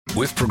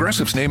With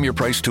Progressive's Name Your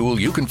Price tool,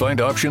 you can find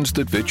options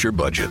that fit your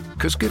budget,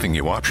 because giving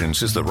you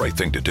options is the right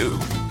thing to do.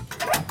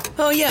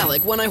 Oh yeah,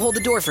 like when I hold the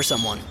door for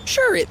someone.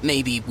 Sure, it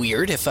may be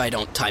weird if I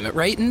don't time it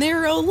right, and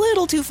they're a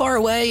little too far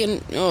away,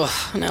 and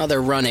now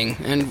they're running,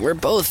 and we're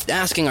both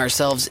asking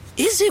ourselves,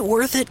 is it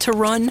worth it to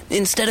run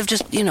instead of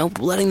just,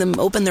 letting them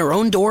open their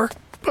own door?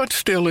 But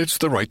still, it's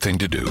the right thing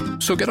to do.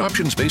 So get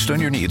options based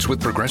on your needs with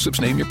Progressive's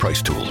Name Your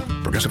Price tool.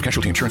 Progressive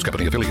Casualty Insurance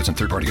Company, affiliates, and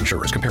third-party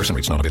insurers. Comparison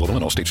rates not available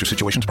in all states or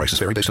situations. Prices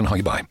vary based on how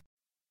you buy.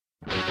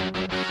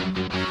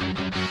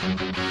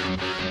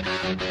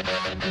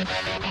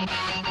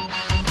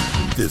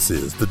 This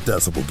is the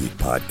Decibel Geek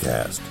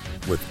Podcast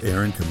with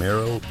Aaron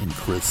Camaro and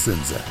Chris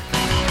Czynszak.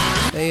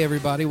 Hey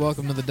everybody,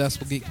 welcome to the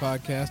Decibel Geek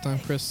Podcast. I'm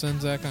Chris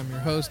Czynszak. I'm your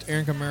host.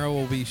 Aaron Camaro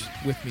will be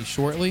with me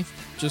shortly.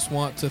 Just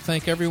want to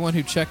thank everyone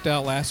who checked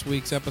out last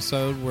week's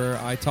episode where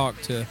I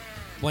talked to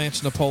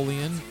Blanche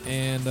Napoleon,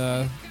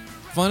 and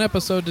fun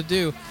episode to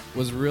do.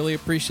 Was really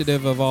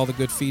appreciative of all the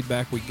good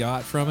feedback we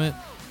got from it,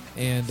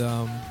 and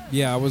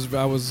I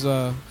was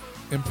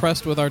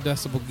impressed with our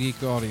Decibel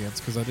Geek audience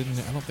because I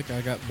don't think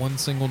I got one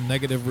single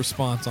negative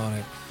response on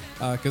it.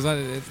 Because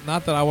it's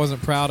not that I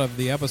wasn't proud of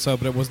the episode,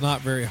 but it was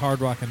not very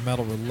hard rock and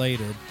metal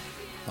related.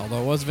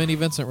 Although it was Vinnie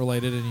Vincent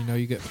related, and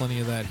you get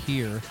plenty of that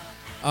here.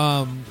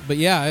 But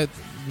yeah,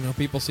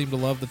 people seem to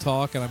love the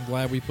talk, and I'm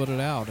glad we put it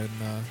out. And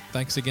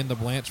thanks again to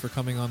Blanche for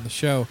coming on the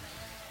show.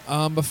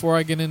 Before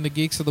I get into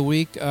Geeks of the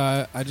Week,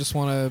 I just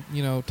want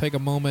to take a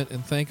moment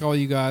and thank all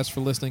you guys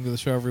for listening to the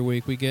show every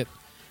week. We get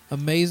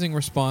amazing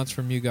response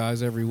from you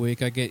guys every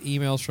week. I get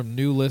emails from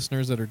new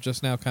listeners that are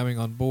just now coming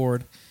on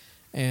board.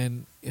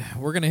 And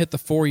we're going to hit the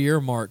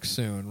 4-year mark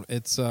soon.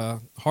 It's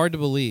hard to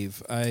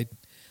believe.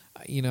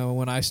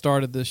 When I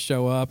started this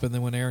show up, and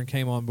then when Aaron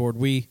came on board,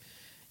 we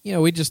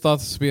just thought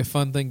this would be a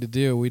fun thing to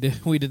do. I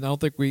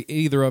don't think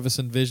either of us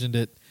envisioned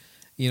it,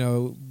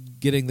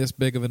 getting this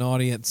big of an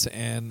audience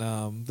and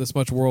this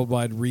much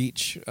worldwide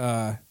reach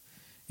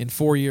in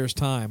 4 years'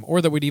 time,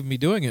 or that we'd even be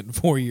doing it in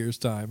 4 years'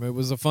 time. It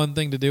was a fun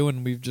thing to do,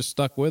 and we've just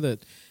stuck with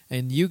it.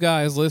 And you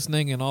guys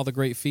listening and all the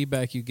great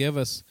feedback you give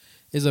us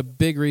is a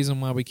big reason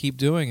why we keep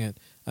doing it.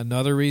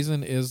 Another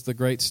reason is the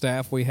great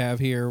staff we have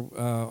here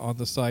on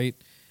the site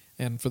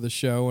and for the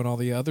show and all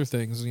the other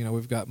things.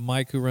 We've got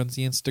Mike who runs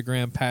the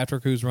Instagram,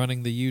 Patrick who's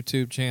running the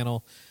YouTube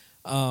channel,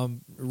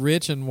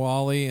 Rich and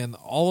Wally, and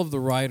all of the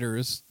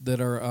writers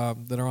that are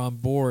on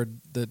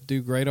board that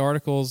do great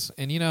articles.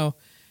 And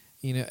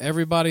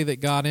everybody that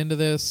got into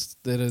this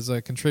that is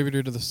a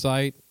contributor to the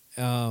site,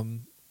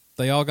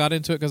 they all got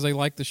into it because they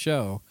like the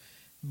show.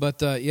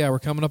 But, we're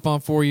coming up on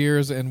 4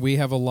 years, and we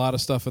have a lot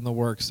of stuff in the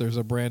works. There's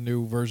a brand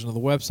new version of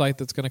the website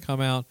that's going to come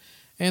out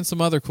and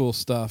some other cool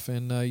stuff.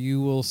 And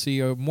you will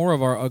see more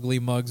of our ugly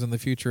mugs in the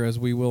future as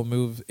we will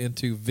move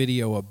into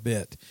video a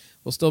bit.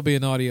 We'll still be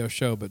an audio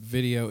show, but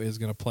video is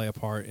going to play a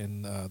part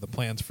in the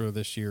plans for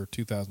this year,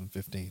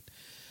 2015.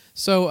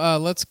 So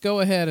let's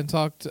go ahead and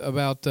talk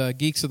about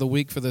Geeks of the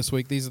Week for this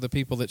week. These are the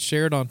people that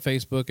shared on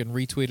Facebook and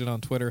retweeted on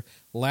Twitter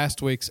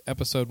last week's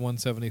episode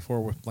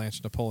 174 with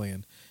Blanche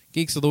Napoleon.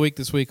 Geeks of the Week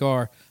this week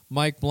are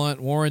Mike Blunt,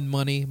 Warren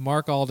Money,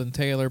 Mark Alden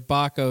Taylor,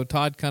 Baco,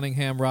 Todd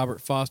Cunningham,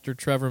 Robert Foster,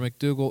 Trevor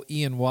McDougall,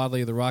 Ian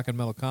Wadley of the Rock and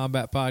Metal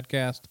Combat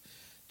Podcast,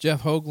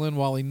 Jeff Hoagland,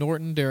 Wally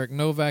Norton, Derek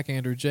Novak,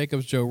 Andrew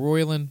Jacobs, Joe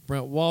Royland,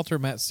 Brent Walter,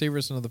 Matt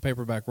Severson of the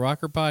Paperback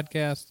Rocker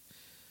Podcast,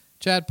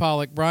 Chad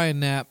Pollock, Brian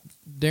Knapp,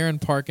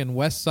 Darren Parkin,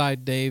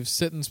 Westside Dave,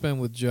 Sit and Spin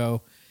with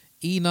Joe,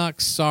 Enoch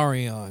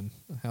Sarion,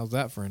 how's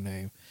that for a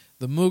name?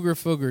 The Mooger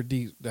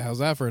Fooger, how's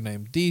that for a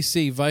name?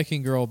 DC,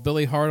 Viking Girl,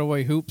 Billy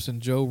Hardaway Hoops,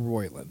 and Joe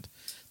Royland.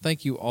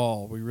 Thank you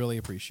all. We really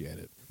appreciate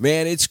it.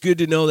 Man, it's good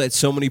to know that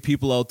so many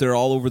people out there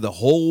all over the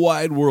whole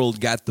wide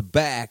world got the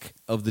back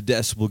of the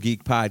Decibel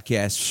Geek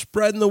Podcast,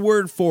 spreading the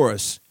word for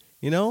us.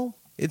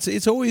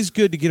 It's always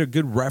good to get a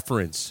good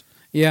reference.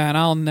 Yeah, and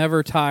I'll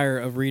never tire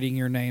of reading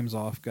your names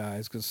off,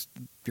 guys, because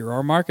you're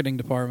our marketing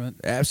department.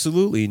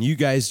 Absolutely, and you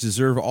guys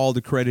deserve all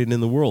the credit in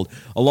the world,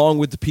 along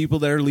with the people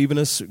that are leaving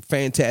us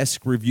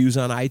fantastic reviews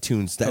on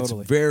iTunes. That's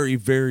Totally. Very,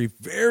 very,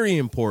 very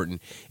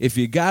important. If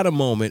you got a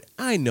moment,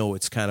 I know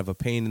it's kind of a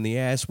pain in the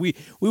ass. We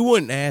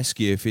wouldn't ask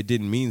you if it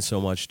didn't mean so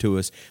much to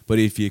us, but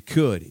if you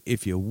could,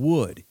 if you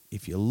would,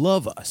 if you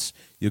love us,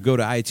 you'll go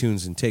to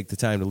iTunes and take the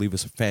time to leave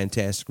us a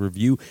fantastic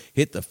review.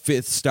 Hit the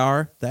 5th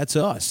star. That's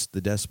us, the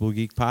Decibel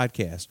Geek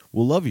Podcast.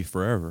 We'll love you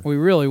forever. We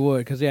really would,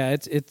 because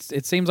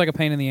it seems like a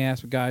pain in the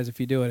ass, but guys, if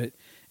you do it,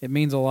 it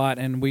means a lot,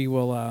 and we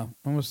will. I'm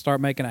going to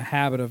start making a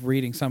habit of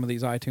reading some of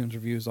these iTunes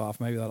reviews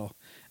off. Maybe that'll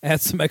add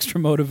some extra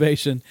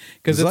motivation,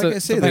 because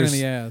it's a pain in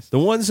the ass. The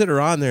ones that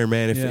are on there,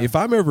 man, if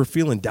I'm ever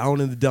feeling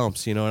down in the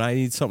dumps, and I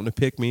need something to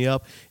pick me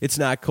up, it's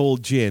not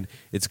cold gin.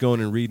 It's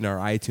going and reading our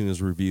iTunes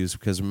reviews,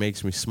 because it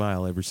makes me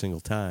smile every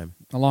single time.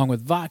 Along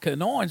with vodka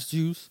and orange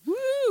juice.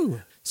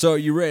 Woo! So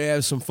you ready to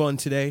have some fun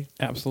today?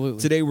 Absolutely.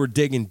 Today we're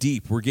digging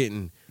deep. We're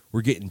getting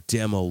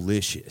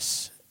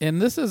demolicious. And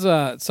this is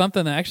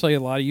something that actually a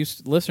lot of you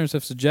listeners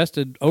have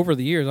suggested over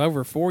the years,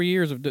 over 4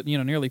 years of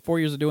nearly 4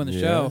 years of doing the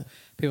show.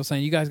 People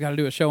saying you guys got to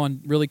do a show on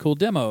really cool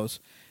demos,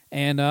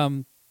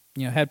 and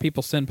had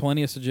people send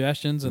plenty of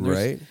suggestions, and there's,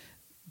 Right.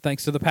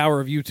 thanks to the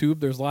power of YouTube,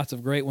 there's lots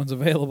of great ones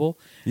available.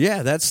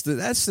 Yeah, that's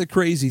the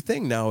crazy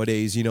thing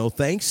nowadays.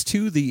 Thanks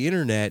to the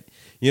internet.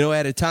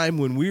 At a time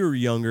when we were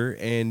younger,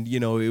 and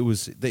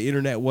the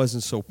internet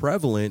wasn't so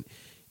prevalent,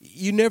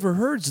 you never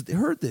heard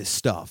this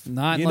stuff.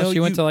 Not unless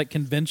you went to like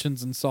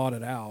conventions and sought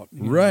it out.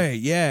 Right?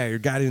 Yeah, or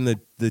got in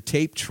the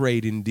tape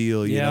trading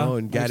deal,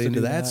 and got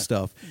into that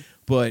stuff.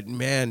 But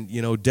man,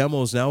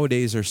 demos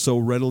nowadays are so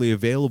readily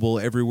available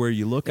everywhere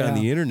you look on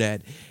the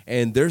internet,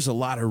 and there's a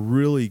lot of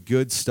really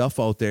good stuff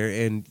out there.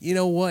 And you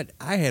know what?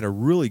 I had a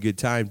really good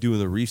time doing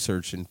the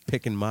research and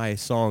picking my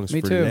songs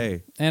Me for too.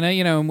 today. And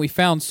and we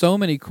found so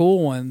many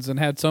cool ones and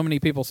had so many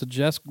people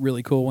suggest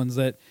really cool ones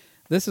that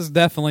this is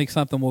definitely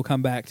something we'll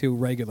come back to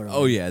regularly.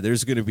 Oh yeah,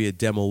 there's going to be a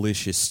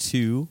Demolicious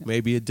 2,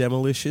 maybe a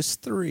Demolicious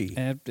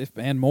 3.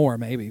 And more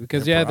maybe,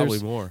 because probably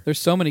more. There's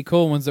so many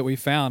cool ones that we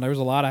found. There was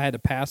a lot I had to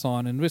pass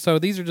on, and so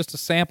these are just a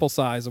sample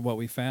size of what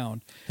we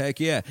found. Heck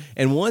yeah.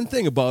 And one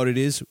thing about it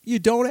is you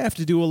don't have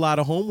to do a lot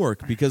of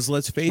homework, because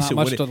let's face Not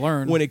much to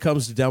learn. When it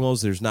comes to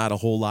demos, there's not a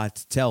whole lot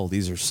to tell.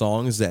 These are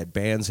songs that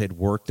bands had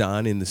worked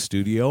on in the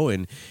studio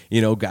and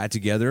got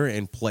together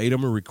and played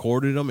them or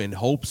recorded them in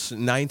hopes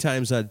 9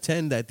 times out of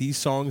 10 that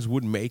these songs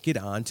would make it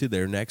onto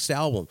their next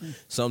album.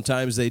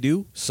 Sometimes they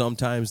do,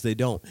 sometimes they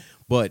don't.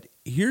 But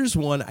here's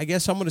one. I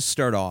guess I'm going to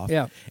start off.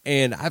 Yeah.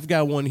 And I've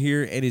got one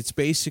here, and it's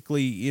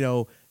basically,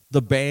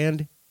 the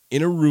band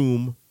in a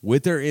room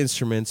with their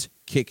instruments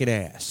kicking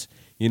ass.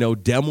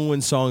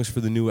 Demoing songs for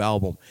the new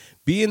album.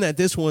 Being that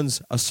this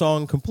one's a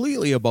song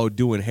completely about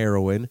doing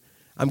heroin,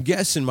 I'm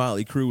guessing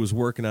Motley Crue was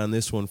working on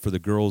this one for the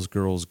Girls,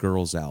 Girls,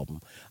 Girls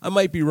album. I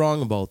might be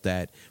wrong about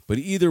that, but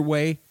either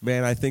way,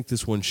 man, I think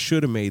this one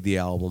should have made the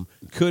album,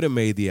 could have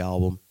made the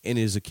album, and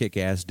is a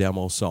kick-ass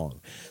demo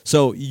song.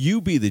 So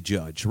you be the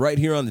judge right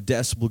here on the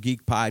Decibel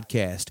Geek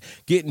Podcast.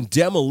 Getting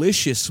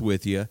Demolicious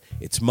with you,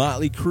 it's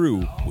Motley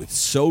Crue with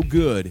So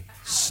Good,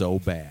 So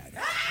Bad.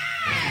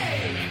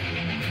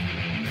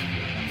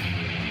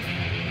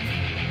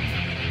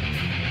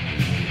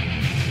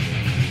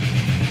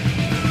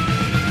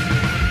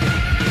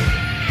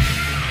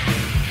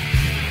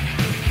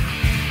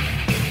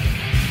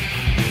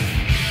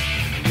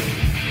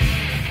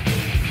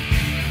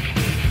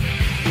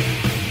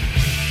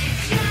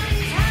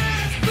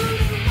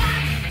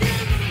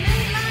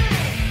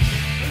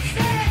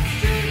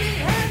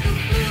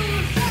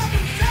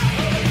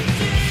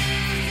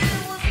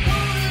 It was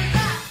cold as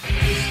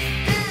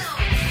ice.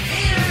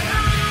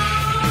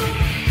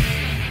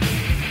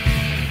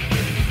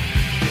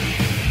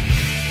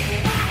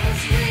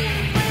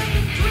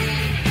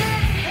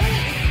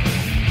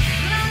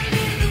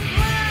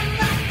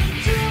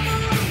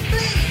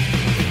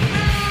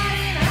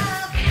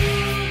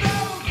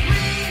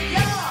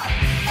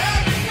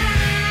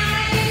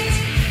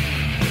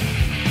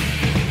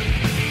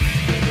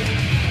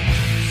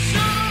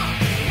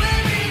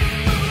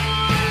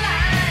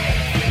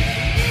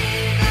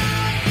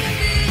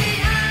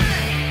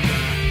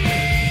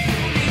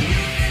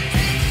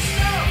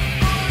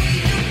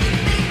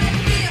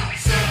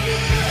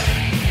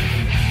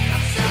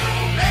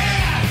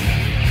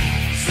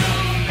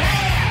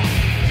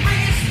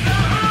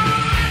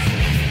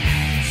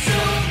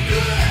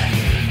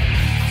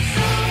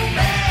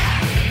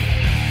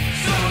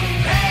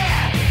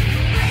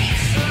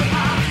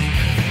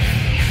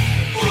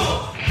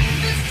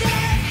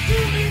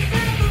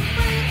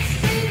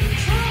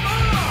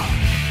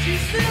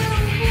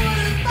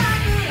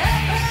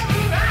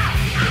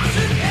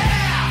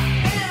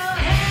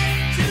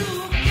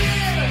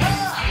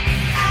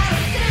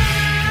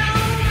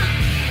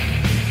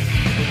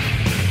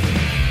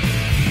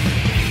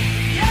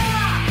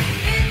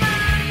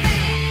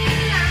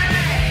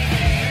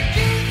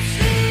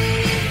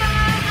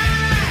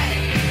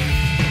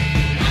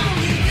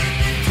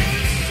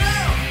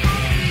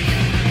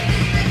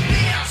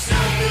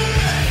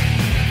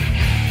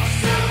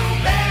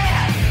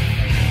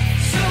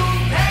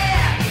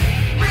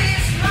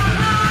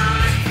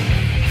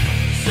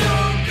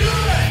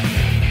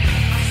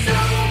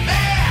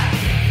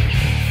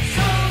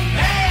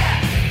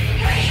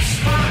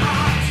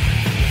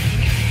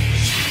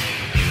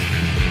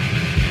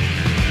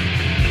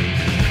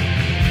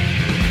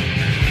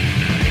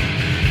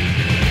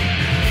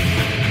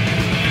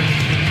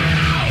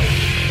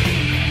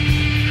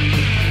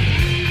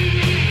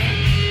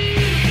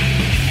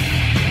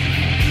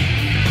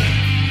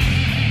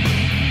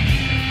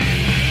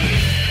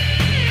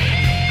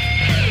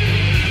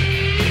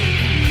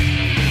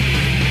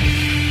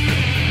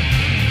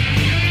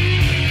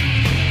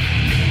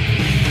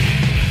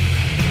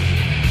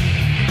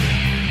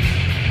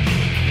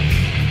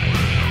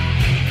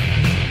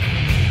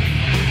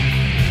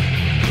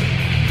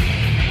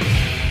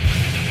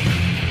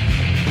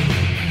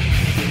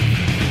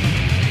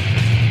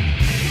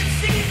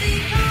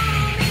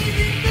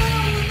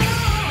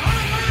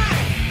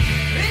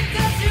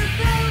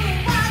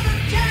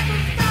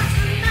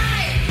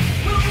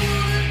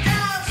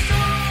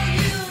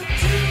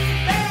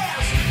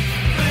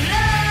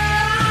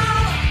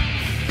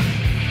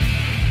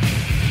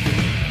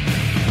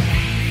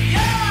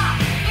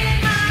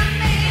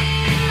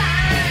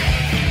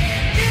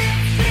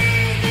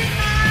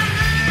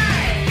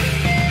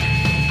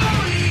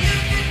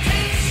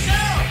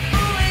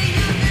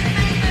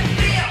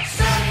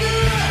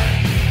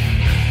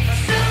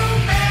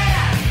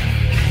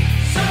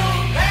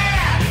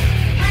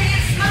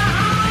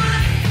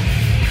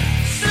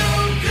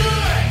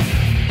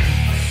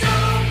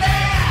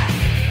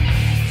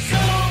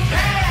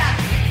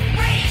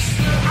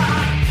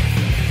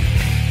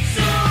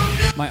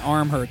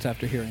 T-shirts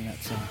after hearing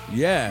that song.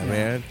 Yeah,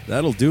 man,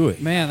 that'll do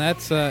it. Man,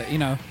 that's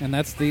and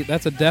that's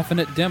a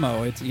definite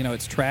demo. It's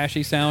it's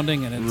trashy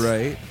sounding, and it's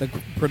Right. the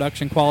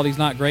production quality's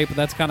not great, but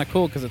that's kind of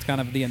cool because it's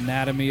kind of the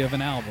anatomy of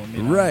an album.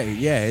 You know? Right,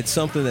 yeah, it's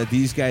something that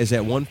these guys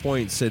at one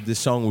point said this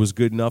song was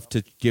good enough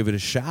to give it a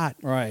shot.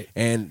 Right.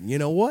 And you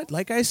know what?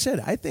 Like I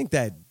said, I think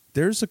that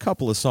there's a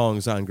couple of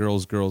songs on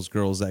Girls, Girls,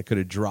 Girls that could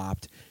have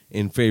dropped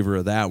in favor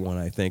of that one,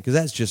 I think, because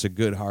that's just a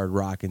good hard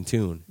rocking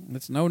tune.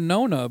 It's no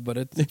Nona, but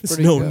it's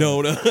pretty no good.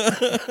 Nona.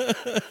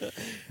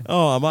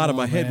 Oh, I'm out of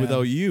my head man.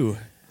 without you.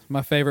 One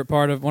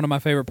of my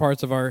favorite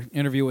parts of our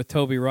interview with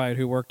Toby Wright,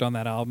 who worked on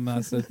that album.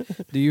 I said,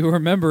 "Do you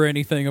remember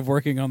anything of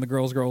working on the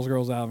Girls, Girls,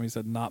 Girls album?" He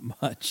said, "Not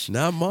much."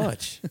 Not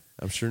much.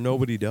 I'm sure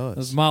nobody It was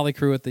does. Motley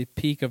Crue at the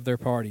peak of their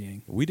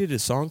partying. We did a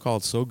song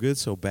called So Good,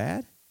 So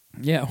Bad.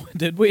 Yeah,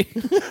 did we?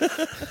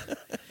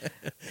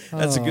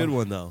 That's a good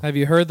one, though. Have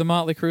you heard the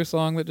Motley Crue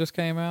song that just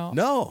came out?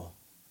 No.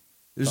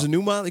 There's a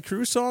new Motley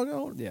Crue song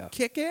out? Yeah.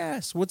 Kick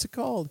ass. What's it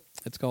called?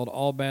 It's called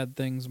 "All Bad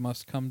Things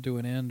Must Come to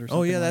an End" or something.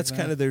 Oh, yeah, like that's that.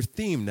 kind of their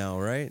theme now,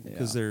 right?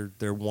 Because Yeah.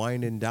 they're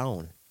winding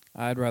down.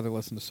 I'd rather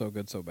listen to "So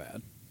Good, So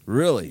Bad."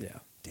 Really? Yeah,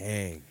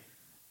 Dang.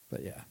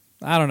 but yeah,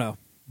 I don't know.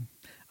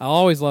 I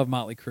always love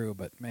Motley Crue,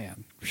 but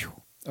man,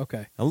 whew.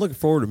 Okay. I'm looking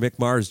forward to Mick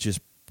Mars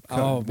just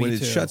Oh, when me it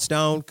too. shuts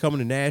down, coming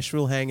to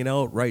Nashville, hanging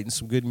out, writing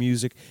some good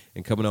music,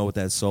 and coming out with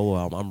that solo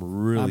album. I'm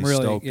really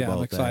stoked about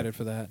I'm excited that.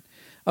 for that.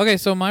 Okay,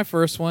 so my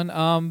first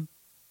one.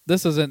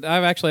 This isn't.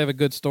 I actually have a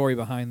good story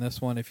behind this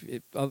one.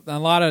 A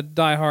lot of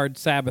diehard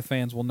Sabbath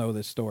fans will know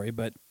this story,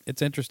 but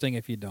it's interesting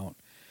if you don't.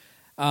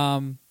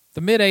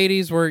 The mid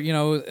 '80s were,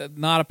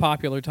 not a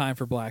popular time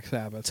for Black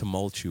Sabbath.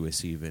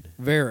 Tumultuous, even.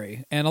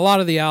 Very, and a lot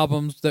of the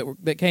albums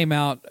that came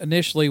out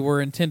initially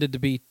were intended to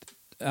be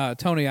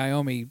Tony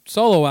Iommi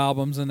solo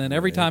albums, and then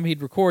every Right. time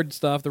he'd record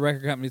stuff, the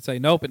record company would say,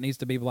 "Nope, it needs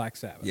to be Black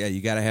Sabbath." Yeah,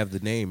 you got to have the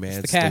name, man. It's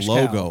It's the the, cash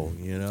logo,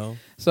 you know?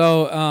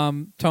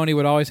 So Tony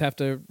would always have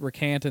to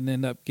recant and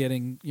end up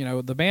getting,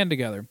 the band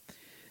together.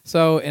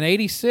 So in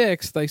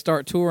 '86, they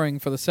start touring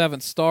for the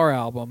Seventh Star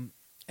album,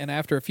 and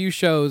after a few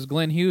shows,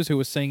 Glenn Hughes, who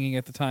was singing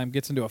at the time,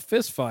 gets into a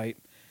fist fight,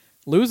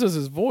 loses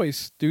his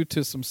voice due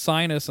to some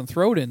sinus and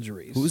throat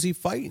injuries. Who's he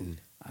fighting?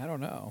 I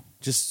don't know.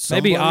 Just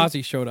somebody? Maybe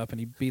Ozzy showed up and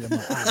he beat him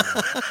up.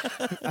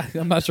 I don't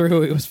know. I'm not sure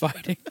who he was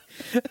fighting.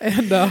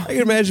 And I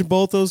can imagine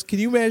both those. Can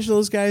you imagine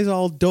those guys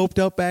all doped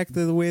up back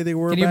to the way they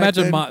were Can you back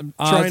imagine then,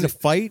 Ozzy- trying to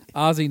fight?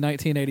 Ozzy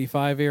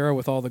 1985 era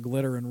with all the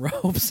glitter and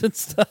ropes and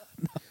stuff.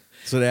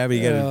 So that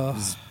he got Ugh.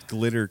 his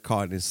glitter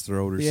caught in his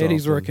throat or The something.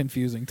 80s were a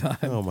confusing time.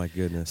 Oh, my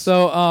goodness.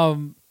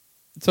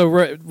 So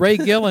Ray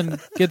Gillen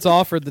gets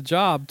offered the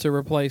job to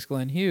replace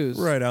Glenn Hughes.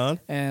 Right on.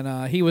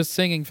 And he was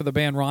singing for the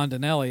band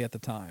Rondinelli at the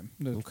time.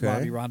 Okay.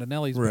 Bobby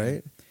Rondinelli's Right.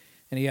 band.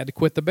 And he had to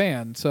quit the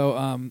band.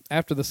 So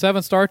after the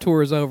Seven Star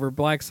Tour is over,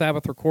 Black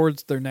Sabbath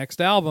records their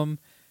next album,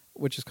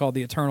 which is called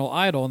The Eternal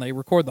Idol, and they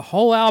record the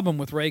whole album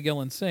with Ray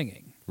Gillen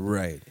singing.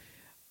 Right.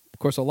 Of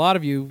course, a lot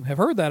of you have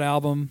heard that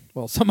album.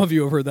 Well, some of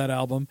you have heard that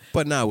album.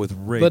 But not with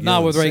Ray But Gillen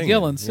not with Ray singing.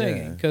 Gillen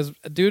singing, Yeah. because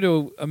due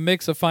to a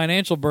mix of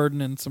financial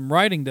burden and some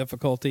writing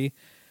difficulty,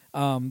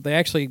 they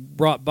actually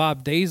brought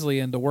Bob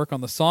Daisley in to work on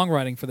the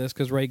songwriting for this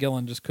because Ray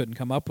Gillen just couldn't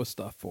come up with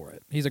stuff for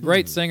it. He's a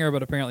great singer,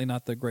 but apparently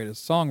not the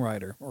greatest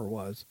songwriter, or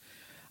was.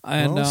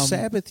 And Well,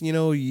 Sabbath,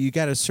 you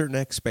got a certain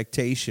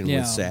expectation Yeah.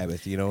 with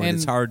Sabbath, and And-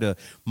 it's hard to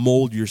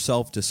mold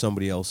yourself to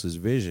somebody else's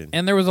vision.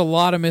 And there was a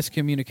lot of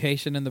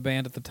miscommunication in the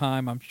band at the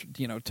time.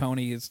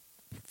 Tony is,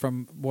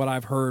 from what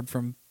I've heard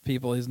from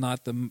people, is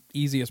not the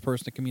easiest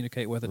person to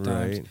communicate with at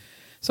times. Right.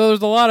 So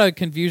there's a lot of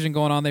confusion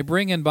going on. They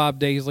bring in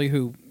Bob Daisley,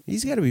 who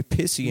He's got to be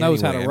pissy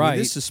knows anyway. how to I mean, write.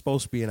 this is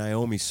supposed to be an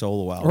Iommi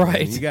solo album.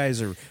 Right. And you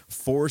guys are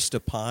forced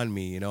upon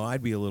me.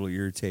 I'd be a little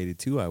irritated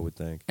too, I would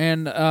think.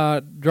 and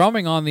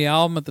drumming on the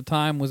album at the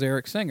time was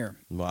Eric Singer.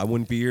 Well, I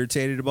wouldn't be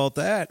irritated about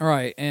that.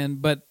 Right,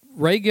 but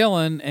Ray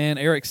Gillen and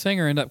Eric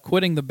Singer end up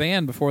quitting the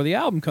band before the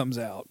album comes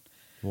out.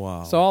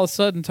 Wow. So all of a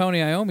sudden, Tony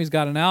Iommi's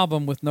got an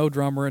album with no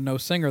drummer and no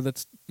singer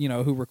that's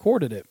who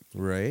recorded it.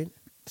 Right?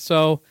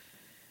 So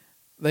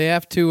they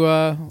have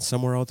to.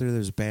 Somewhere out there,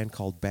 there's a band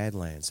called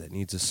Badlands that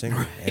needs a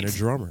singer and a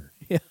drummer.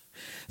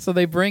 So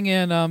they bring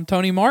in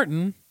Tony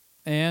Martin,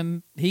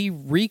 and he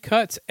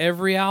recuts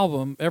every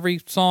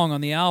song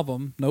on the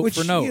album, note Which,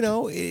 for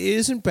note. it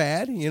isn't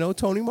bad.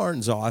 Tony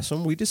Martin's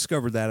awesome. We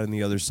discovered that on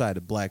the other side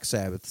of Black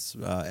Sabbath's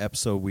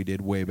episode we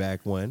did way back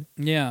when.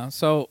 Yeah.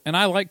 So, and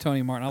I like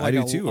Tony Martin. I like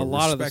do too. a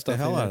lot of the Respect stuff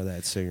the hell he out did. of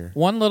that singer.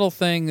 One little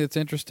thing that's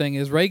interesting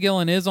is Ray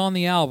Gillen is on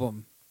the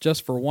album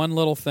just for one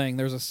little thing.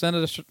 There's a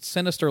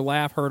sinister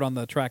laugh heard on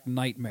the track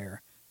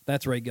Nightmare.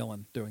 That's Ray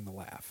Gillen doing the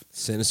laugh.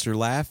 Sinister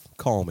laugh?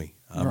 Call me.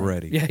 I'm Right.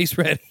 ready. Yeah, he's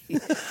ready.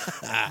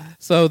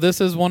 So this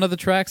is one of the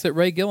tracks that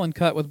Ray Gillen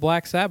cut with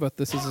Black Sabbath.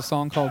 This is a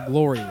song called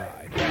Glory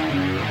Ride.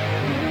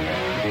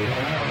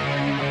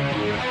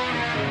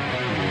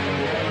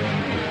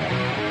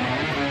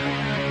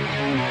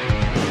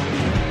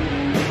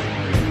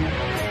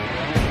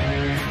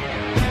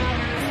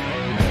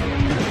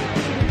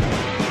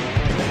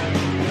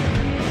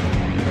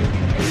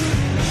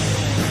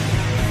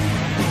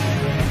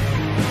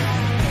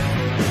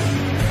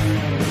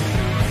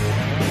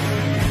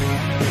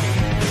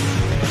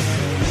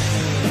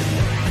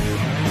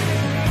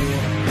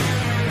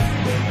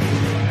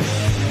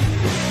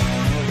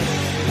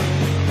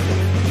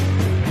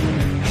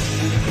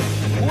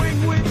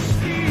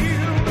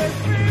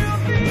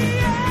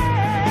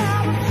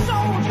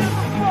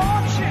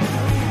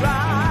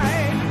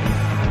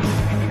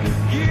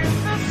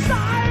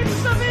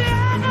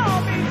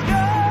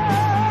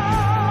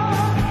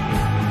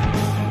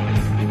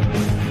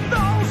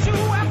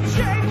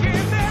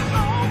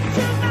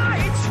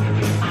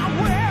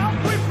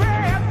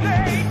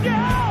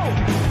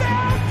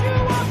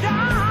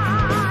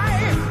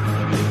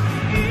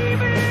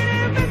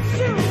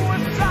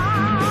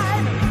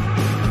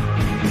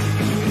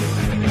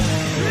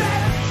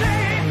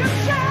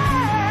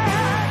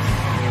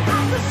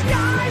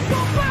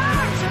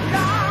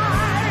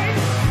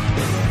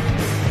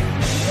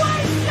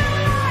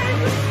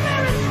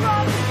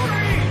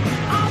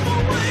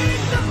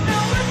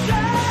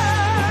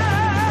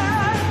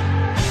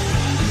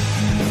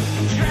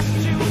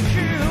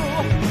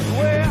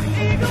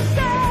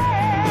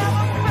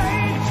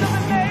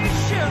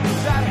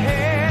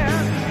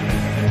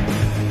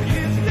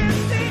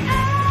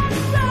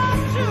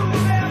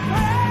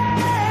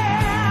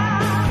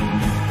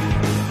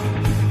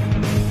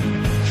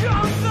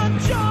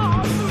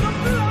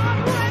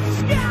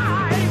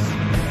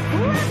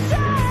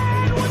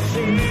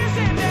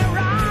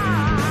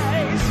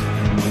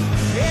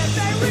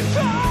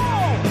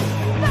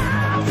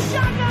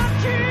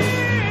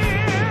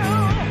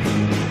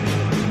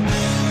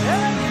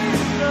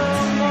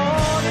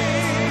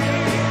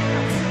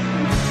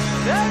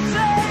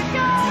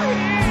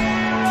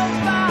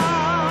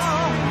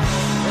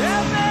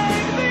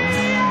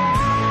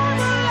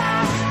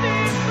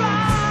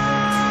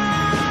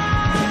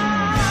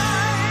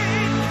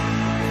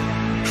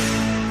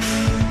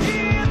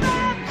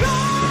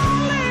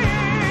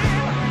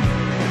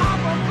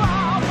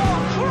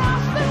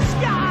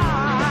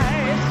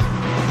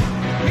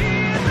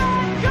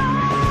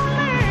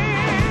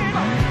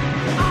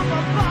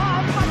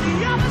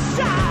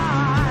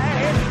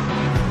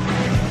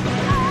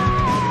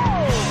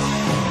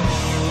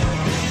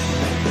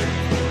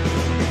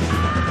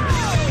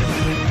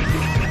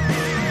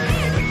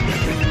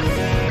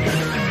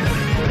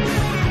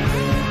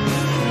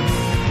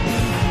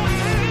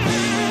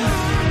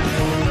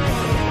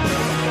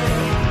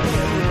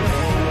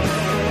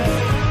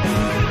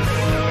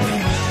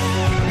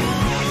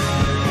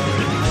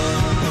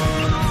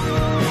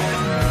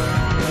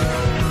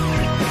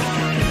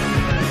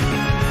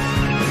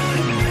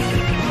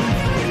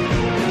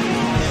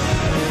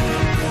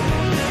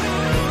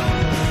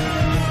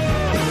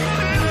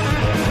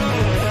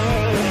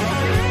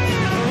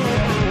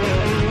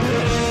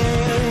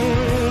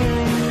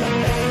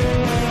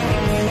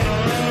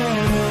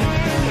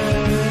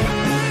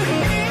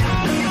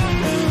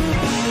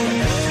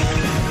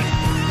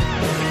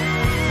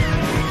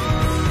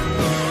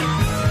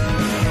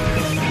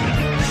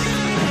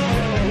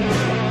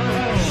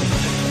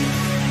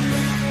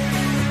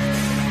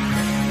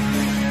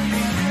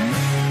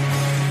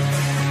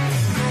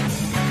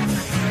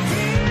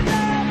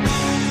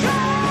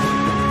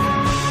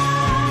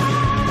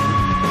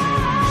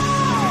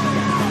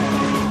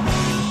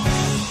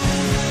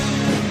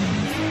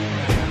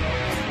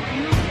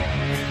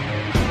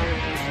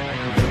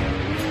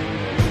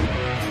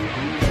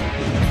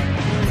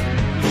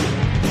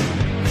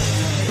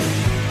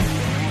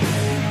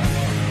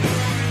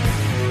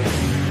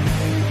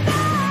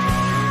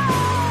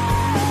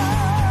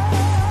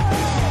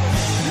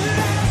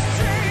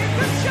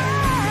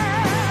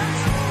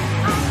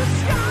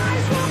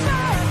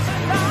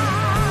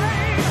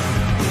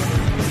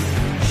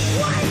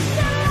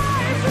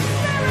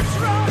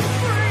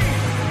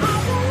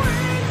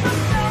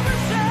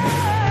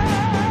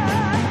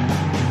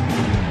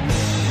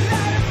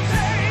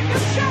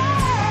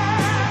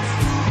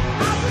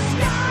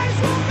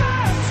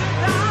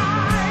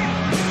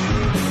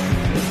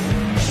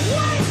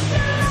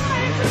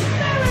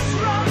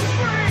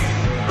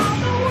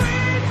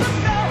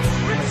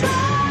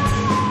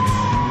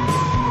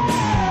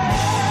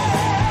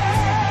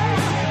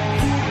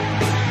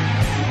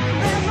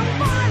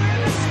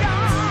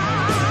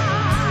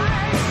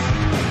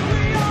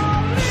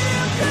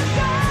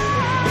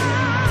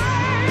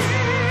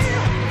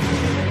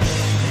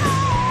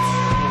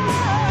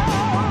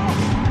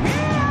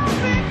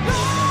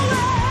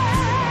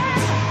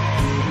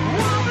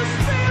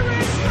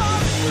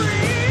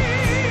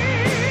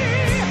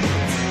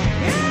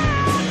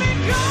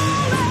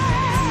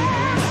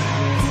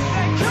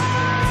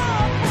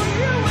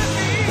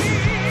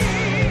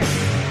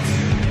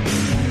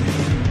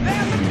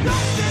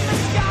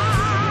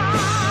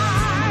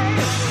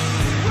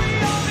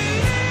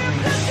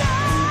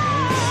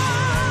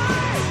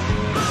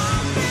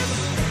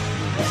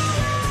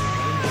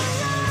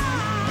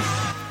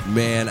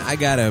 Man, I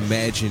gotta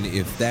imagine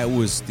if that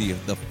was the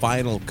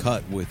final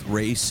cut with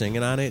Ray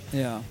singing on it.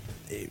 Yeah.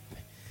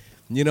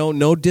 You know,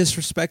 no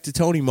disrespect to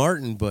Tony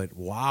Martin, but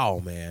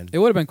wow, man. It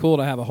would have been cool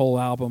to have a whole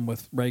album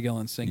with Ray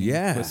Gillen singing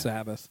with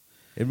Sabbath.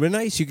 It'd be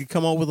nice. You could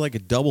come out with like a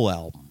double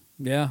album.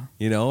 Yeah.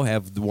 You know,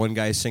 have the one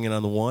guy singing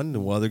on the one,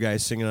 the other guy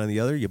singing on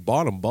the other. You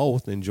bought them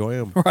both. Enjoy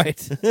them. Right.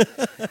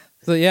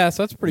 So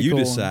that's pretty cool.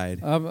 You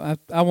decide.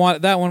 I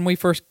want that when we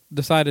first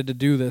decided to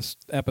do this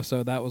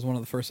episode. That was one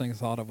of the first things I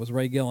thought of was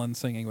Ray Gillen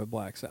singing with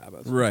Black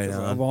Sabbath. Right.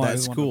 I've always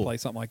That's wanted cool. to play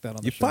something like that on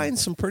You the show. find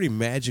some pretty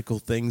magical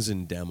things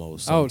in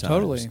demos. Oh, Sometimes.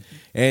 totally.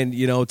 And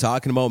you know,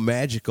 talking about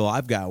magical,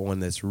 I've got one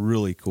that's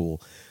really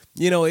cool.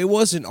 You know, it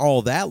wasn't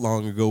all that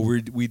long ago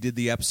we did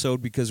the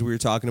episode because we were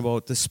talking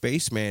about the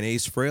spaceman,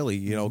 Ace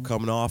Frehley, you know,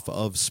 coming off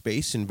of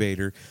Space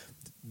Invader.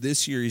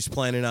 This year he's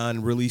planning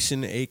on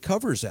releasing a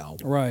covers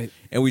album. Right.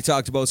 And we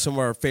talked about some of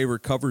our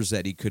favorite covers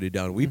that he could have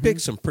done. We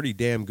picked some pretty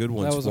damn good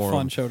ones for him. That was a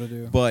fun show to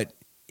do. But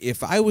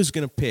if I was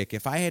going to pick,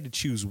 if I had to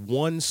choose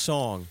one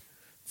song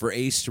for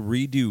Ace to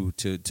redo,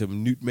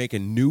 to make a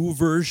new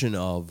version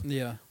of,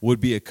 would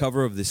be a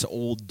cover of this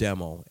old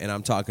demo. And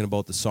I'm talking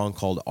about the song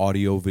called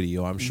Audio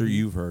Video. I'm sure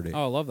you've heard it.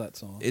 Oh, I love that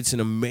song. It's an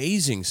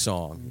amazing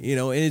song, you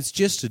know, and it's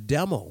just a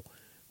demo.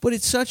 But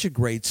it's such a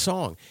great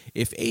song.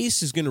 If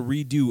Ace is going to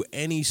redo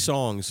any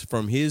songs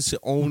from his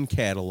own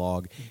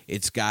catalog,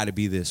 it's got to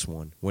be this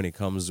one when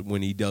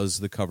he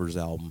does the covers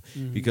album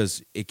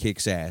because it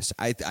kicks ass.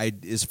 I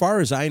as far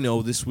as I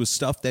know, this was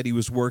stuff that he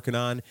was working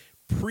on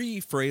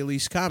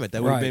pre-Fraley's Comet.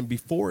 That would have been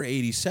before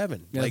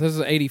 87. Yeah, this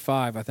is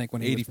 85, I think,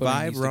 when he was putting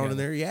 85 these around in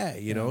together. there. Yeah,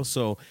 you know,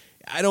 so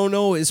I don't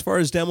know. As far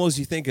as demos,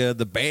 you think of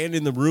the band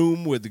in the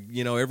room with,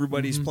 you know,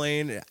 everybody's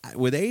playing.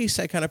 With Ace,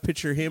 I kind of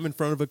picture him in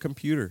front of a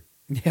computer.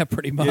 Yeah,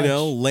 pretty much. You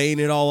know, laying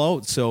it all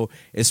out. So,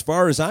 as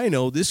far as I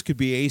know, this could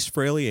be Ace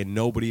Frehley and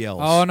nobody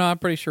else. Oh, no, I'm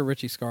pretty sure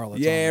Richie Scarlett's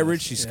on this.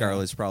 Richie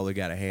Scarlett's probably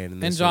got a hand in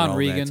this. And John around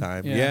Regan. That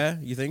time. Yeah.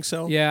 You think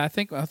so? Yeah, I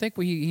think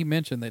he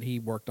mentioned that he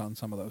worked on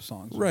some of those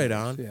songs. Right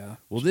on. Yeah.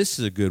 Well, this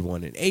is a good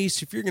one. And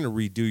Ace, if you're going to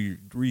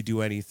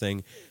redo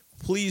anything,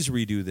 please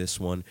redo this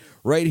one.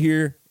 Right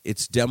here,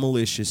 it's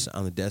Demolicious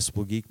on the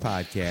Decibel Geek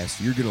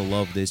podcast. You're going to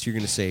love this. You're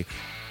going to say,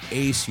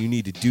 Ace, you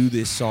need to do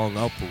this song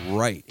up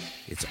right.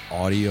 It's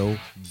Audio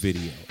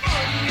Video.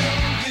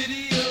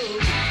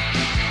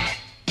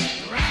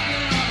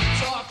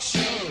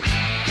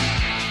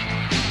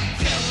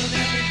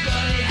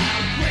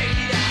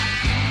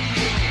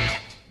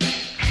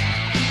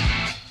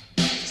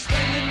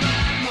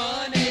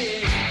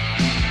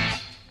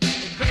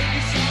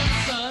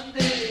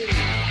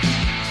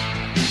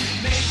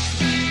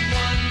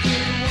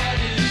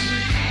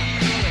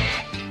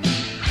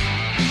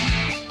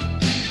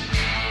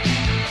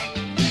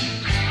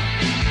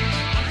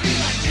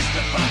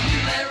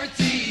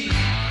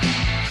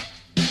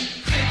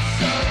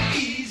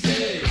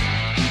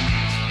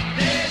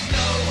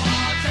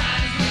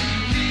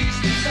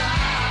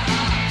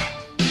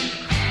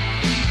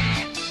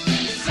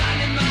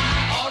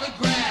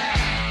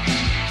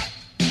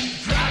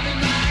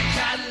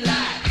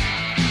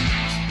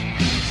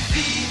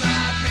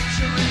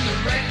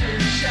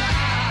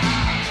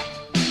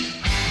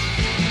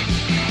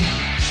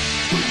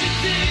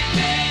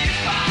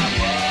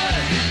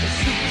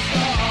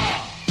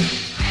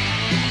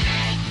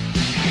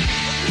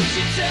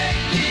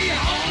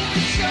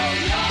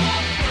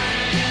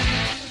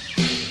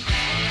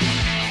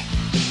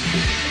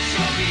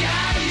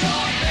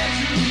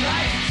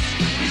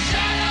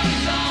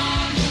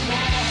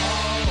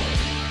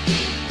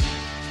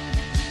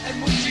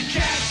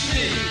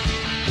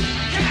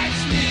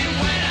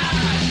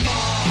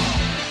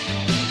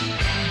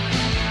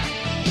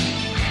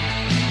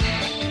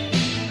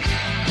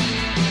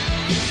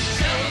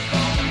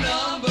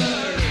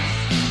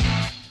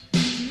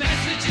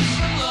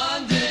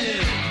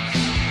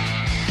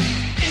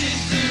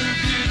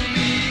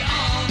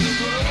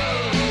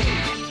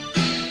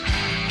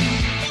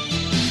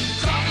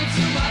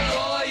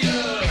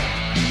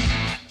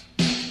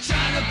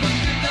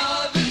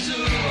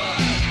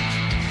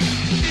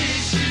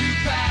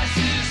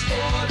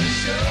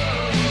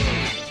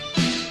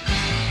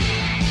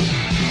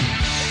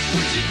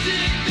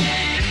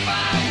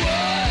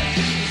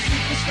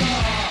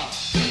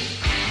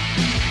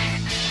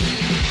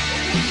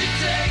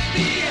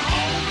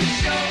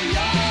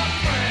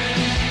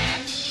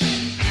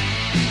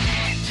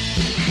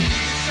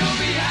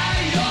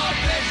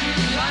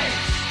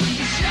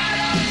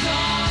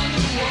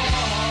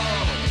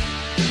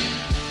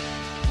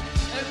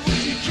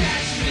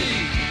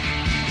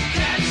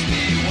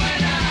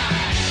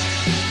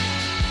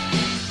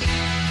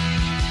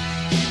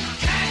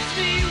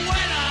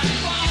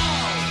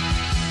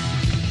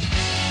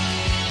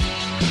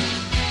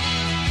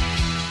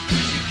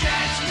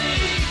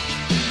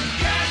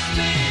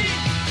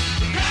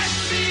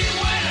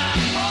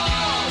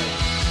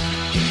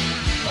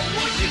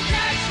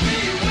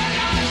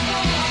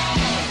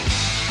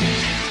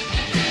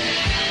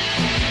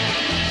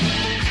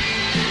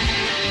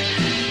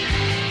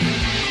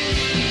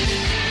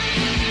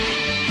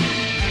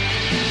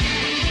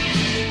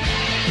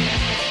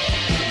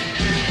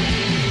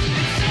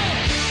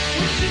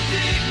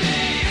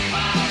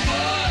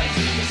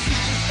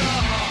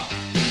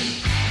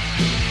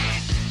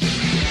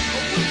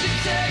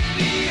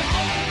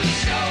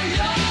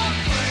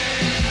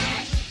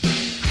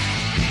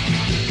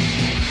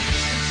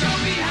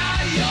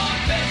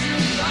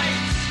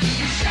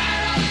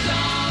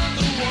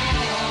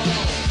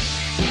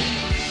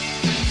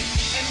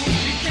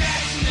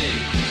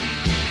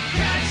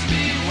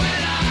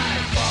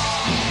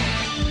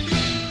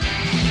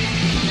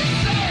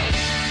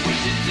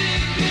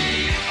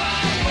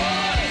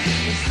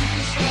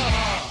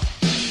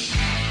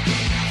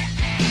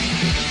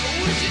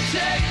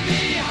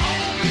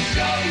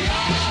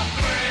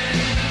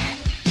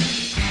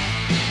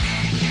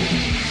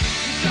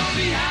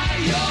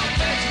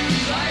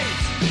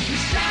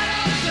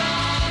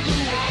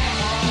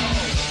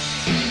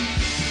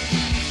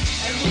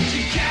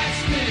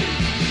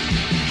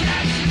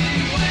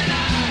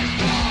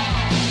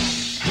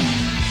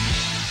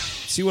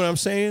 See what I'm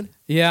saying?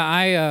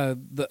 Yeah,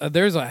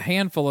 there's a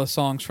handful of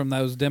songs from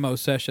those demo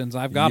sessions.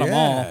 I've got them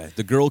all.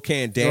 The Girl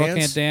Can't Dance. Girl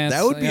Can't Dance.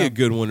 That would be a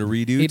good one to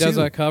redo. He does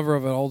too. a cover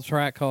of an old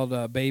track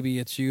called "Baby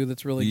It's You"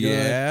 that's really good.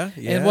 Yeah.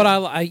 And what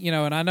I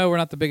and I know we're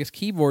not the biggest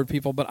keyboard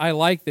people, but I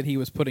like that he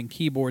was putting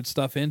keyboard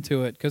stuff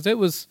into it because it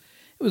was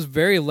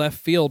very left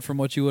field from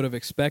what you would have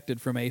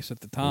expected from Ace at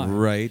the time.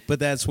 Right, but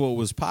that's what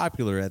was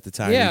popular at the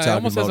time. Yeah, You're talking it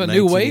almost about has a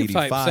new wave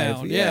 1985. type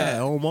sound. Yeah,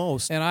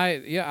 almost. And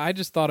I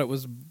just thought it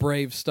was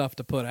brave stuff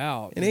to put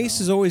out. And Ace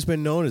has always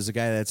been known as a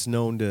guy that's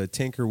known to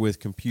tinker with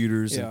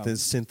computers and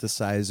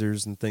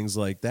synthesizers and things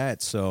like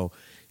that. So,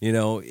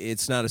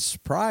 it's not a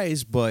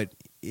surprise, but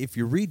if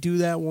you redo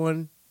that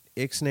one,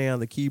 Ixnay on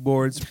the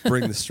keyboards,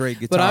 bring the straight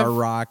guitar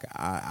rock,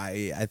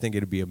 I think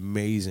it'd be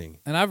amazing.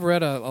 And I've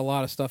read a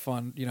lot of stuff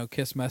on,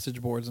 Kiss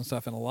message boards and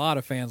stuff, and a lot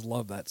of fans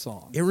love that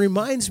song. It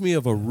reminds me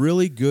of a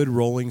really good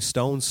Rolling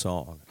Stones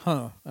song.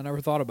 Huh. I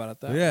never thought about it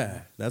that way.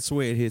 Yeah, that's the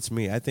way it hits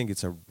me. I think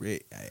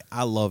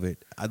I love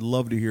it. I'd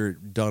love to hear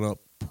it done up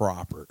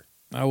proper.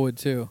 I would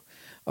too.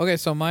 Okay,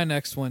 so my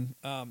next one.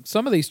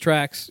 Some of these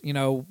tracks,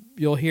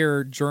 you'll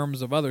hear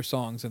germs of other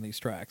songs in these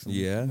tracks. And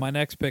yeah. My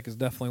next pick is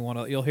definitely one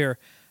of, you'll hear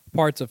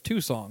parts of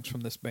 2 songs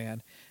from this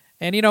band.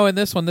 And, in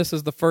this one, this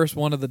is the first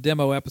one of the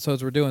demo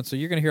episodes we're doing, so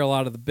you're going to hear a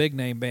lot of the big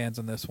name bands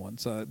in this one,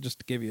 so just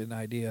to give you an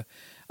idea.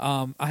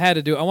 I want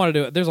to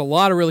do it. There's a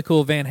lot of really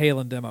cool Van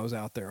Halen demos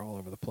out there all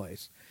over the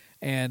place.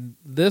 And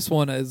this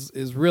one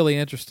is really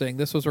interesting.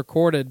 This was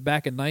recorded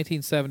back in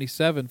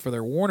 1977 for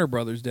their Warner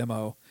Brothers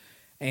demo,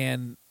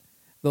 and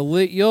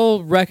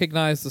you'll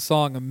recognize the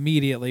song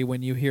immediately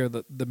when you hear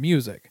the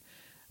music,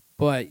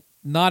 but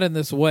not in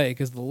this way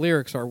because the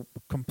lyrics are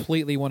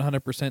completely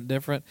 100%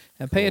 different.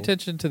 And pay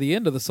attention to the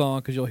end of the song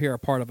because you'll hear a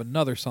part of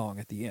another song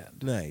at the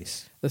end.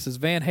 Nice. This is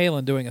Van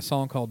Halen doing a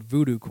song called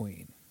Voodoo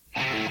Queen.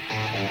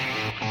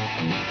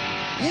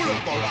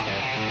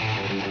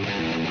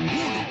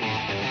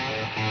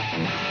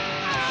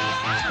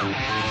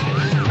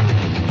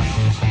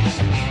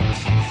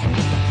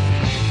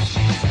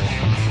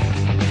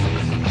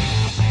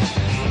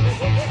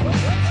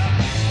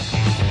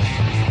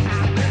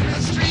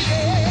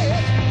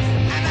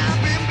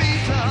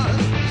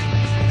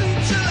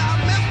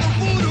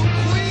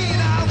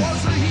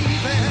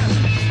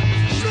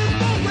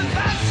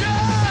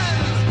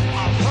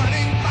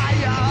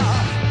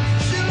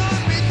 She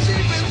lured me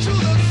deep into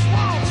the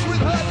swamps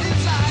with her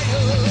desire.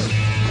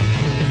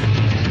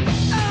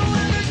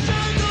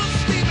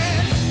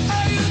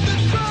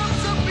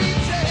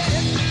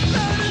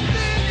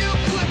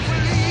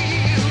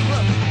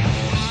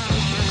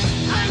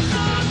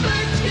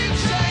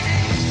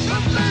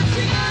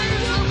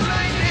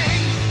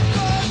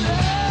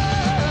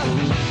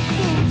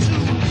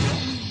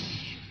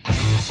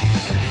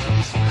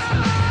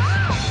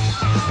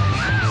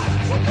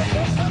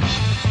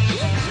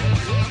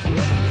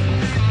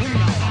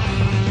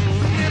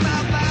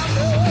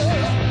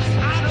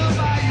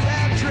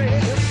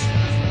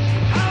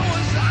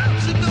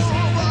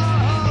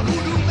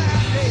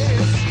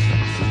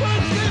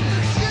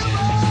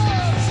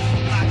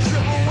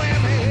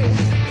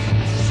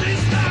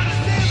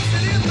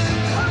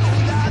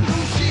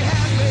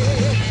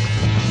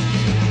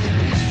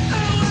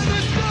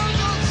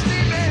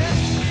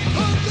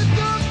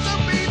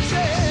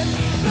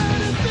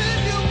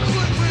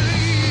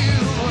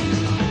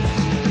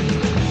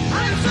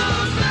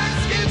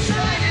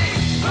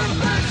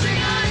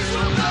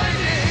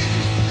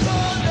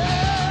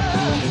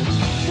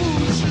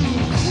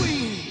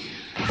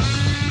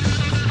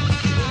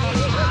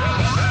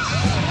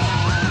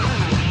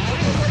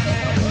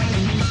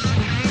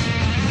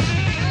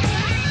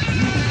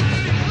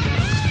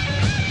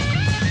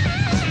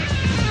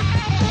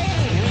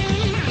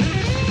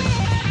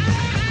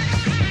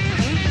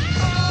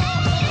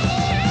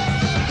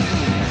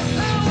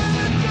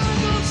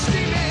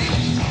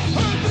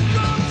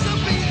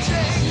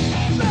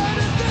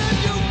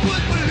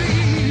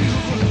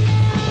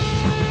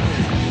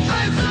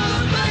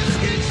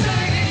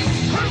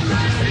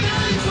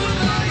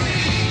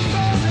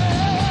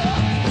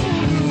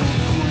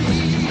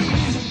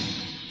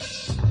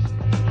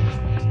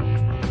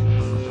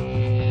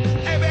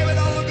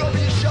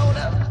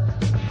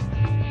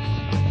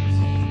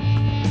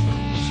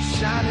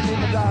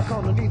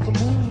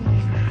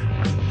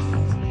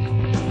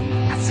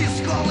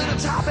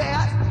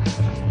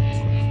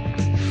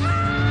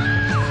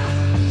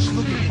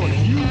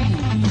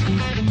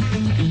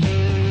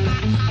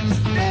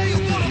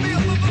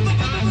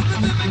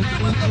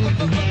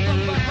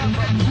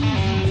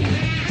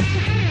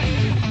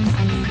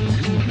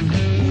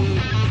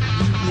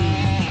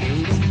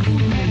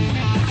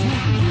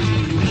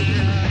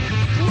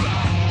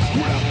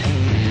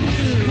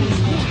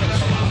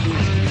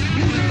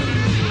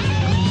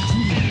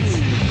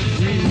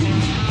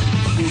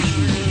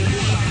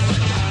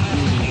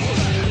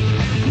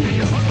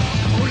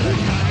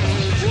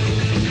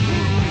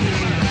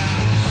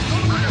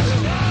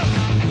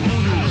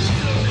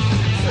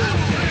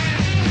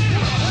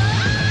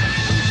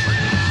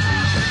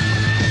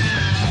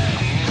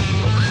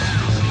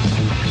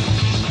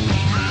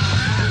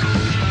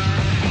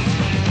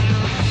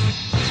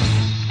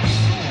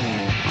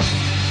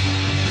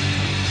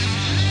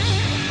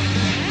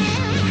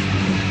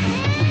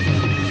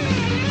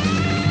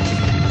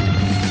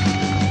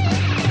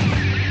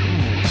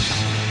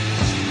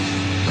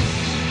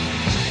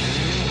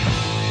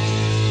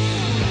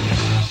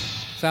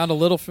 Sound a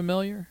little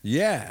familiar?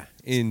 Yeah,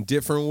 in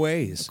different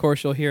ways. Of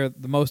course, you'll hear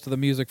most of the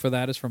music for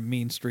that is from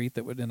Mean Street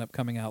that would end up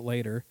coming out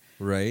later.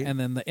 Right. And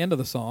then the end of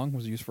the song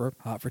was used for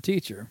Hot for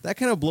Teacher. That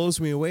kind of blows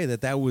me away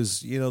that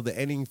was, the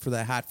ending for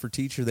that Hot for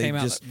Teacher. They Came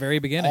out just at the very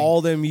beginning.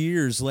 all them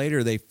years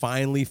later, they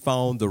finally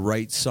found the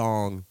right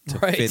song to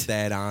Right. fit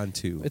that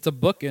onto. It's a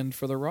bookend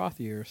for the Roth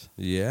years.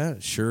 Yeah,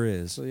 it sure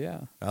is. So,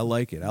 yeah. I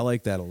like it. I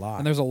like that a lot.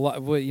 And there's a lot,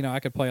 I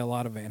could play a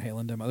lot of Van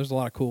Halen demo. There's a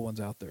lot of cool ones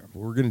out there.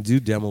 We're going to do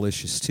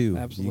Demolicious, too.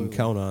 Absolutely. You can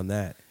count on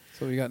that.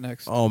 So, what you got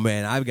next? Oh,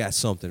 man, I've got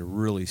something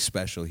really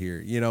special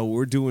here.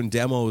 We're doing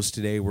demos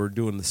today. We're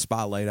doing the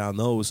spotlight on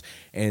those.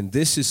 And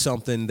this is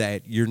something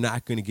that you're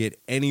not going to get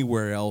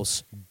anywhere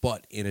else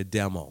but in a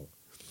demo.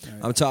 Right.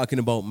 I'm talking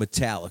about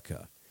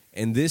Metallica.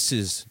 And this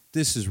is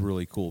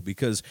really cool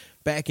because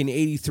back in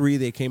 83,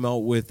 they came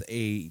out with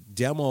a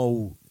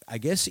demo, I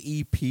guess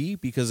EP,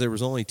 because there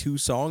was only 2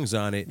 songs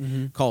on it,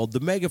 called the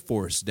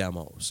Megaforce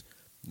Demos.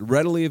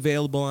 Readily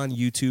available on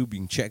YouTube.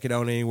 You can check it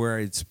out anywhere.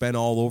 It's been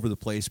all over the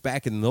place.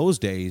 Back in those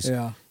days,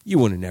 you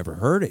would have never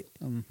heard it.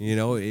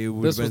 It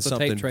would have been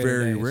something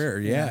very rare.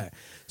 Yeah.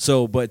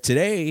 So, but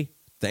today,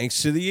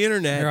 thanks to the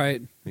internet,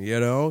 Right.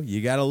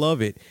 You got to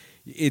love it.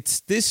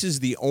 This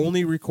is the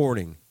only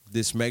recording.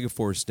 This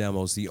Megaforce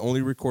demo is the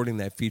only recording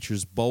that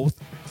features both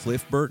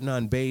Cliff Burton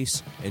on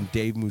bass and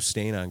Dave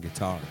Mustaine on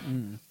guitar.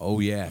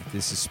 Oh, yeah,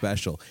 this is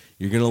special.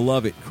 You're going to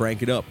love it.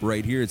 Crank it up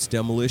right here. It's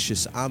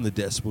Demolicious on the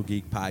Decibel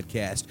Geek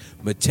Podcast.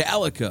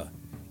 Metallica,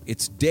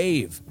 it's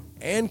Dave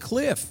and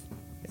Cliff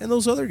and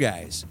those other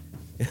guys.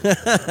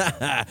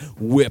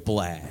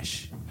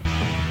 Whiplash.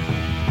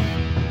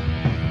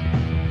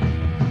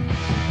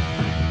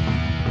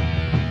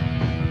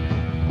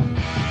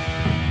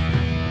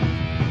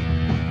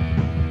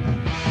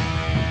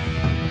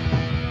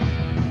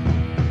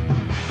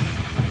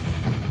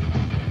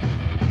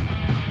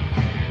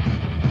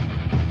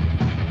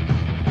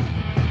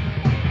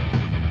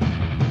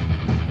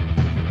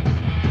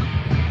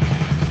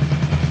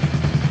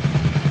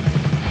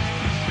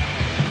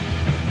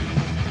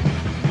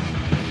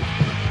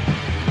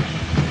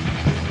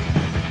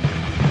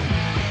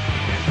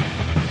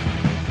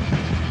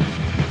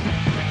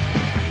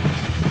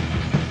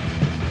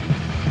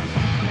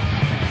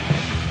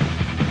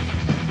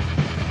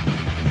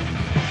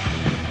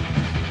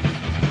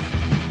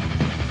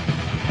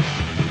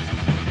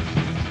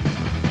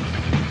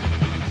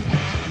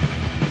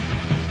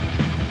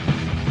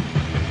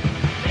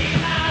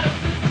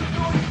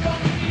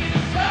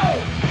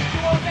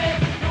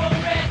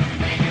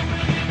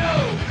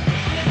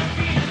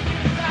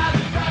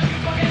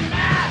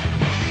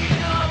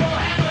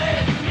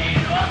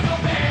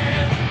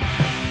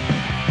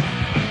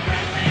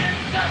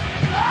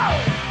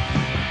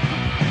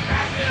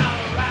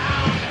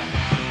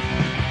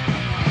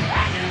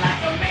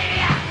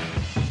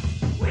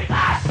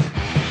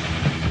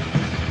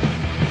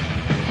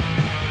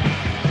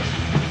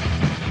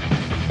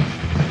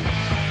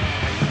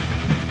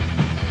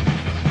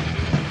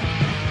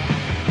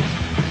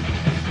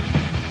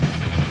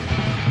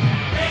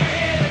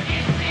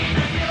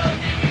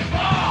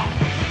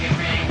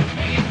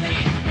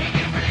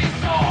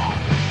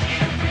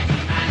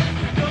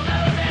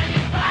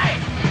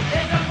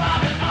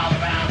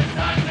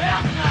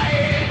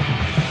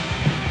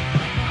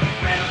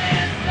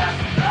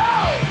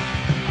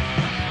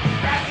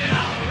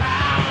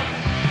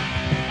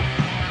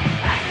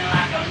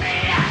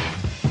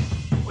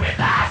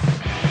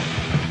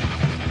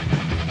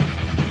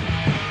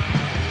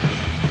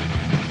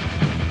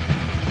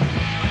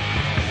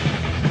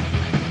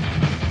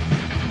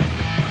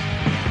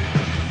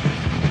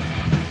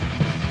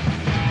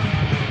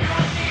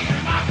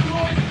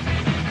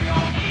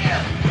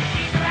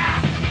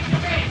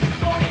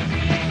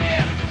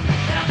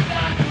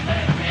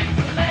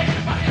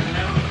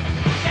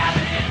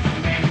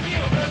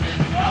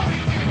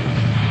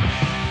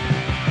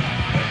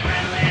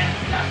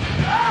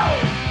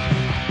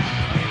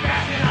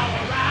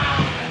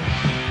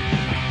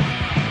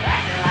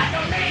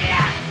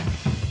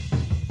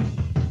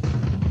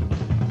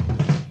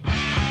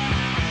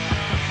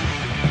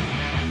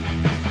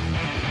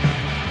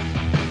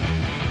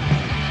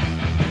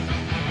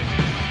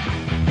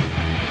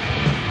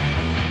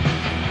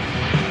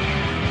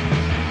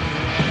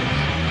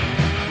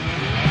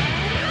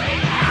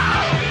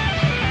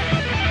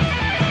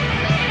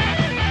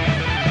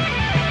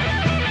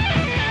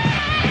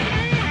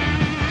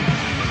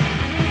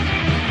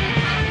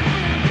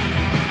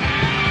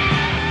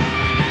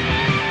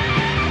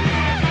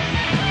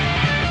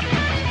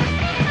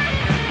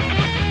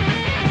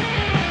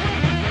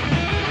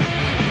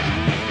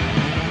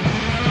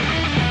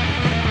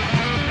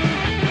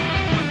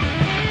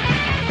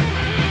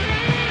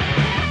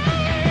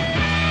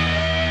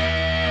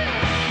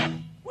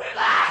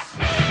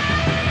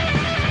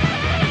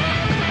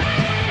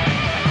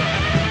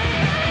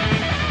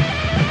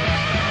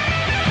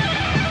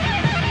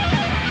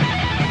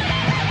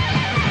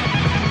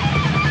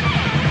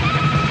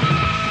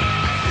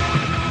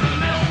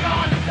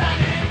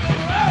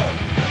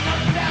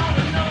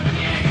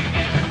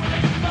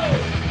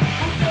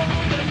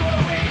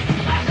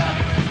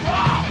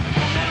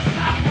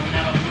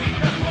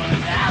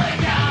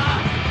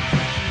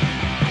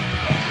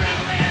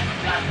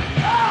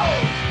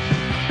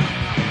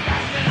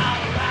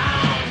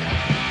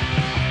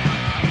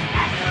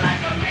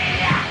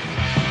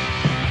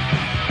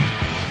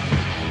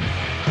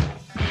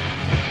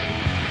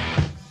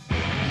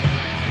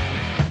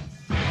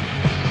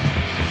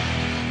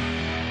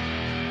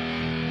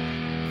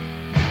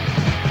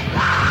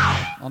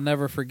 I'll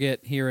never forget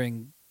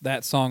hearing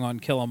that song on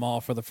Kill 'Em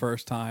All for the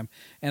first time.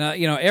 And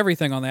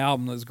everything on the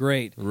album was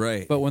great.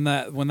 Right. But when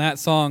I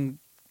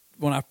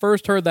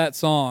first heard that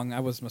song, I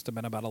must have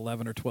been about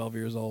 11 or 12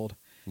 years old.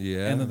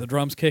 Yeah. And then the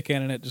drums kick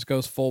in and it just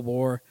goes full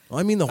bore. Well,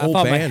 I mean, the I whole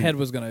thought band. my head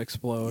was going to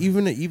explode.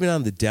 Even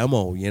on the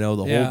demo, the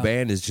Yeah. whole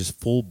band is just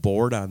full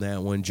board on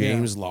that one.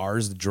 James,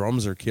 Lars, the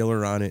drums are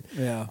killer on it.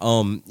 Yeah.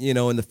 And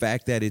the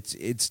fact that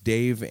it's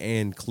Dave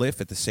and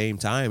Cliff at the same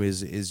time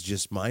is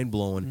just mind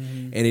blowing,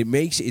 and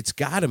it's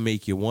got to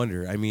make you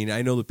wonder. I mean,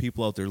 I know the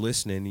people out there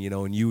listening,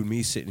 and you and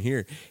me sitting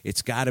here,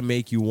 it's got to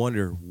make you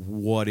wonder,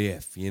 what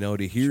if,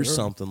 to hear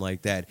something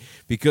like that,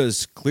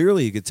 because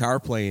clearly guitar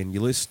playing,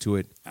 you listen to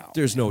it,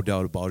 there's no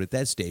doubt about it.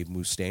 That's Dave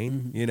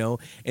Mustaine,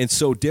 and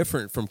so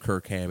different from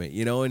Kirk Hammett,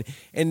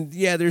 and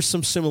yeah, there's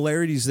some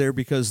similarities there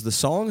because the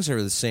songs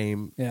are the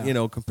same,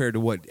 compared to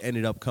what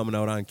ended up coming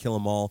out on Kill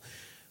 'Em All.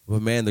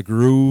 But man, the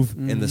groove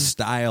and the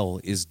style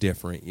is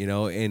different,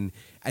 and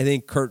I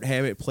think Kirk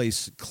Hammett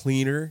plays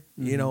cleaner,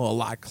 a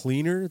lot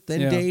cleaner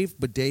than Dave,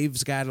 but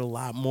Dave's got a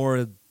lot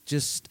more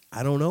just,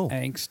 I don't know.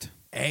 Angst.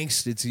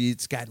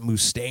 It's got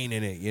Mustaine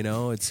in it,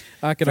 It's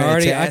I can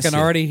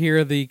already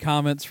hear the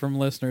comments from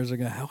listeners are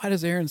going, why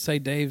does Aaron say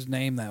Dave's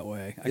name that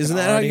way? Isn't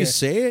that how you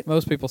say it?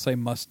 Most people say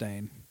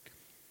Mustaine.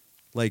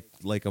 Like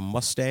a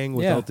Mustang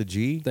without the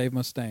G? Dave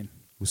Mustaine.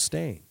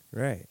 Mustaine,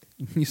 right.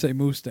 You say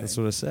Mustaine. That's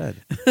what I said.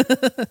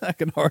 I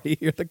can already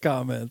hear the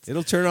comments.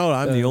 It'll turn out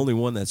I'm the only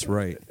one that's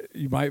right.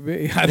 You might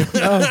be. I don't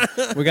know.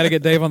 We got to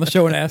get Dave on the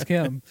show and ask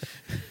him.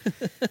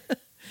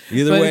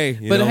 Either way,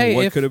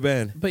 what could have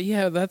been. But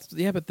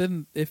but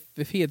then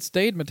if he had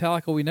stayed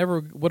Metallica, we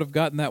never would have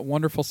gotten that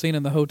wonderful scene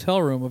in the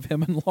hotel room of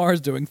him and Lars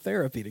doing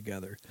therapy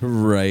together.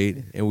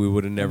 Right, and we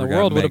would have never. The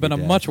world would have been a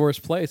much worse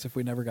place if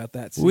we never got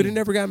that scene. We'd have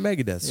never got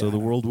Megadeth, so the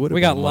world would have.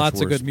 We been got a lots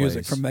much of good worse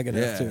music place. from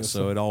Megadeth too.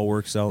 So it all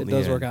works out. It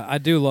does work out. I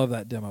do love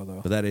that demo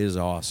though. But that is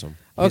awesome.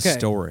 Okay.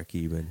 Historic,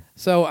 even.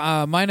 So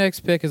my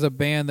next pick is a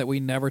band that we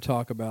never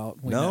talk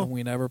about.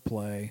 We never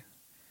play.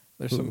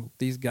 There's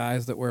these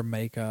guys that wear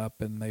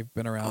makeup, and they've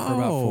been around for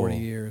about 40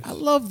 years. I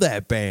love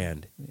that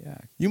band. Yeah.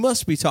 You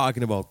must be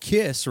talking about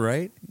Kiss,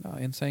 right? No,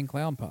 Insane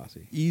Clown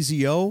Posse.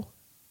 Easy O?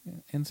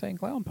 Insane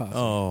Clown Posse.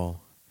 Oh.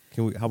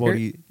 How about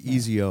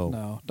Easy O?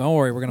 No, don't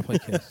worry. We're going to play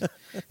Kiss.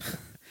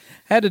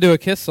 Had to do a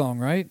Kiss song,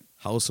 right?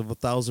 House of a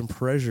Thousand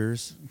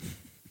Treasures.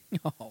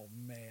 Oh,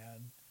 man.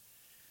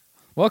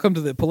 Welcome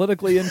to the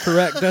politically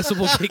incorrect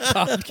Decibel Geek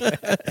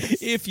podcast.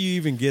 If you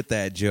even get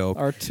that joke.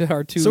 Our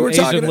two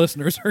Asian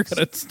listeners are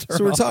going to start.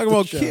 So we're talking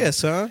about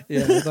Kiss, huh?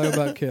 Yeah, we're talking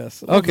about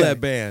Kiss. Love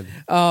that band.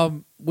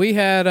 We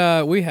had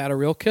a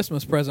real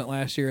Christmas present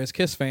last year as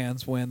Kiss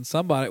fans when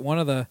one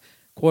of the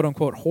quote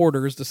unquote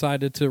hoarders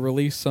decided to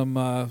release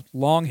some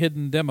long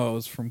hidden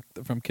demos from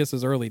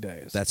Kiss's early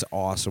days. That's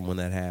awesome when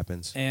that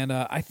happens. And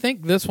I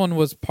think this one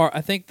was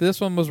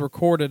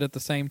recorded at the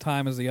same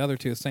time as the other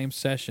two, the same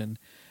session.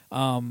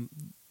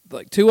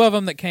 Like two of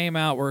them that came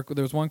out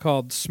there was one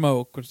called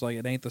Smoke, which is like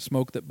It Ain't the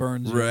Smoke That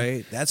Burns You.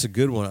 Right. That's a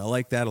good one. I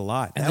like that a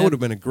lot. That would have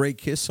been a great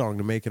Kiss song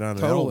to make it on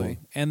an album.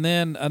 And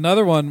then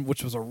another one,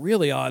 which was a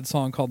really odd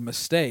song called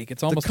Mistake.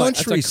 It's almost like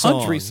it's a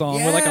country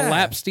song with like a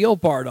lap steel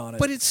part on it.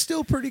 But it's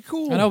still pretty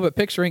cool. I know, but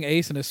picturing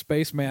Ace in his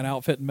spaceman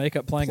outfit and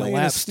makeup playing a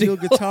lap steel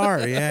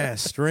guitar. Yeah,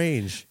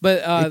 strange.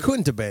 But it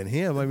couldn't have been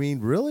him. I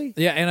mean, really?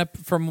 Yeah, and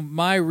from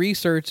my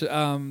research,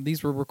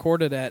 these were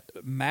recorded at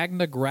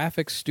Magna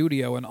Graphics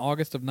Studio in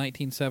August of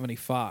 1975.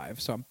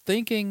 So I'm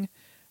thinking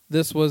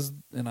this was,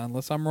 and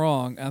unless I'm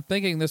wrong, I'm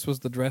thinking this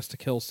was the Dress to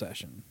Kill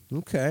session.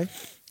 Okay.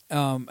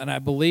 And I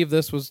believe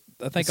I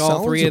think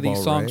all three of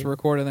these songs were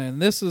recorded there.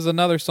 And this is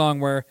another song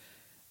where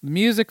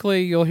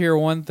musically you'll hear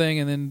one thing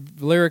and then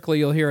lyrically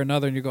you'll hear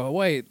another and you go,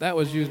 wait, that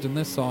was used in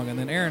this song. And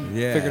then Aaron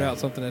figured out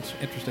something that's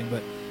interesting.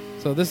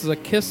 So this is a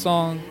Kiss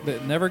song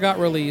that never got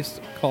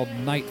released called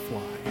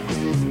Nightfly.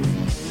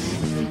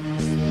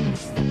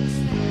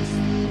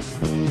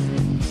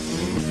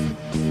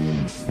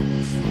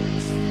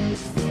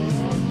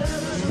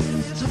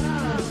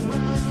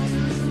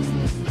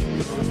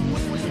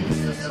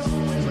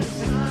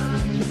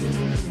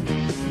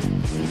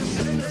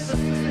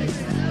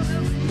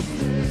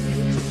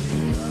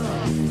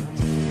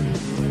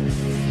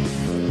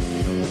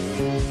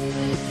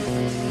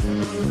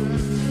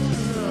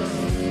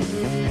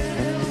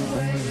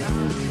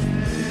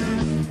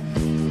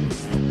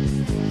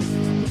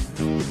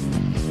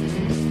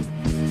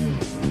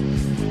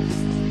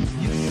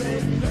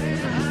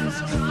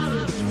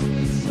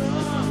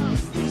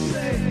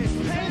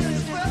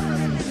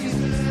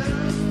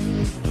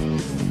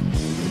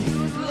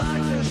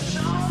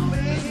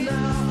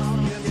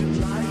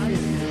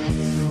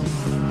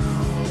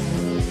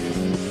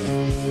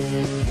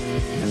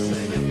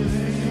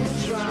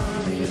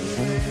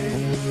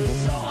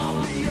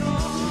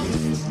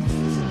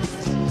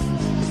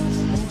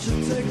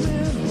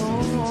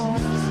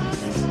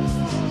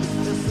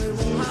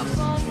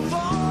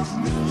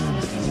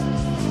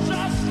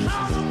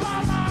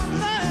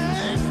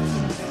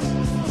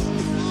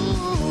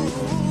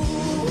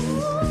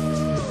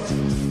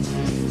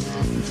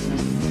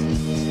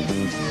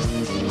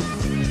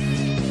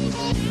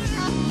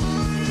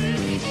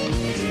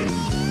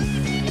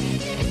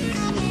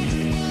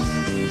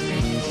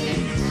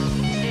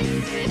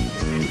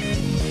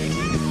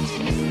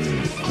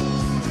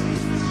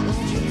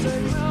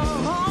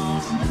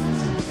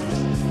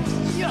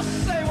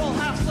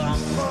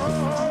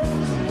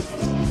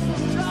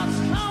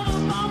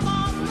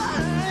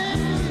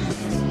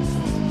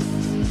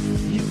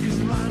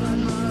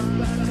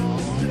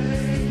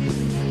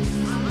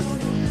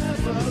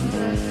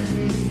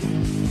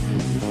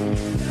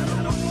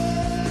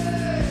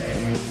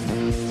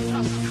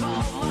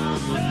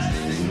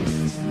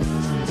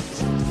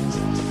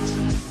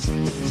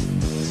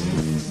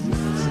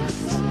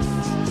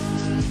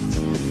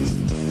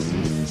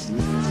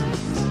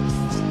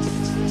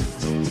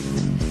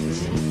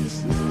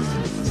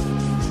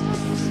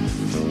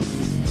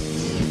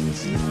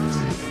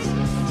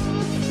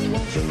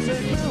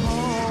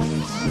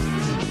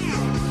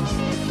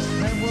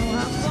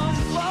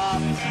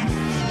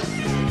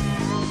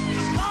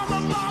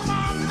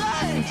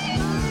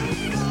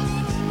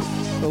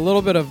 A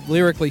little bit of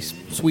lyrically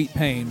sweet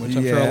pain, which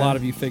I'm sure a lot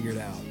of you figured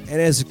out. And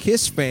as a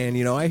Kiss fan,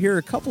 you know, I hear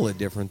a couple of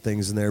different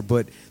things in there,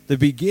 but the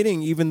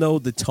beginning, even though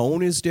the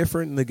tone is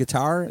different in the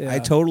guitar, I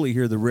totally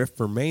hear the riff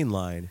for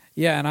Mainline.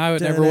 Yeah, and I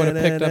never would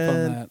have picked up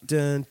on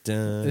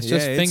that. It's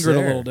just fingered a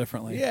little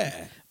differently.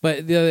 Yeah.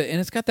 But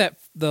it's got that,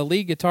 the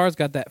lead guitar's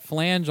got that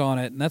flange on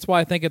it, and that's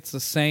why I think it's the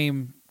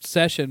same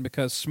session,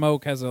 because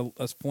Smoke has a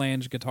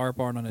flange guitar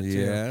part on it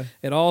too.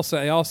 Yeah. All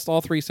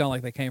three sound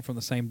like they came from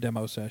the same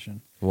demo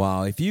session.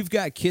 Wow, if you've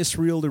got Kiss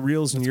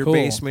reel-to-reels in your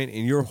basement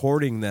and you're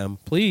hoarding them,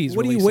 please,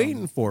 what are you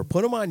waiting for?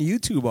 Put them on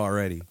YouTube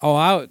already. Oh,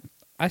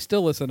 I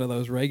still listen to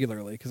those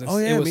regularly because it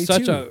was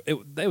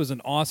it was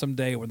an awesome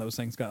day when those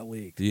things got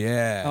leaked.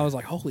 Yeah, I was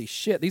like, holy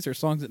shit, these are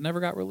songs that never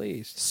got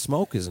released.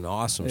 Smoke is an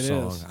awesome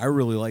song. I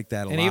really like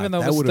that a lot. And even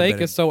though Mistake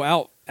is so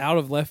out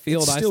of left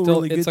field,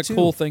 it's a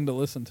cool thing to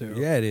listen to.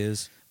 Yeah, it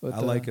is. But,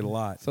 I like it a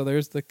lot. So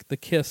there's the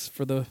Kiss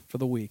for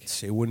the week.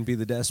 It wouldn't be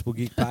the Decibel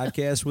Geek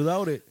podcast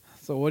without it.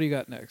 So what do you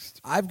got next?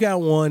 I've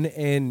got one,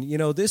 and you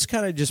know, this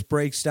kind of just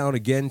breaks down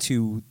again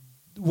to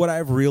what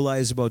I've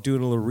realized about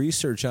doing a little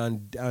research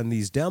on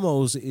these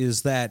demos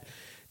is that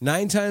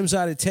 9 times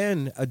out of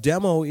 10, a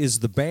demo is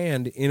the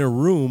band in a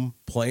room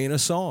playing a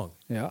song.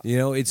 Yeah. You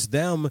know, it's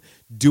them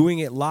doing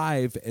it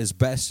live as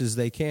best as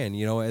they can,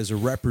 you know, as a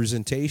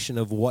representation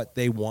of what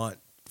they want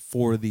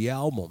for the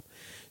album.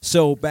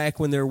 So back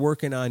when they're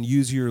working on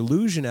Use Your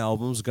Illusion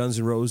albums, Guns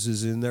N'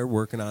 Roses in there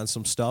working on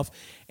some stuff.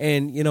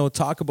 And, you know,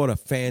 talk about a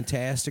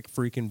fantastic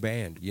freaking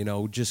band, you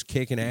know, just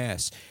kicking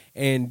ass.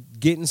 And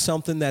getting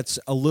something that's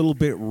a little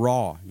bit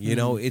raw, you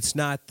know. It's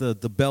not the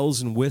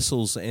bells and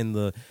whistles and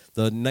the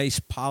nice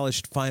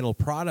polished final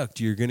product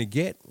you're going to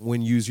get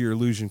when Use Your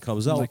Illusion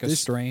comes out. Like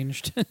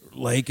Estranged.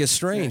 Like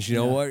Estranged, you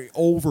know,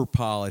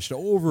 over-polished,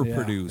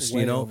 overproduced,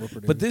 you know.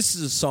 Overproduced. But this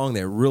is a song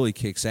that really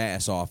kicks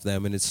ass off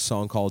them, and it's a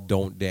song called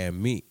Don't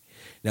Damn Me.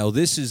 Now,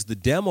 this is the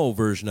demo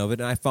version of it,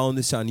 and I found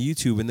this on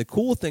YouTube. And the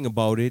cool thing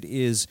about it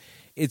is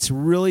it's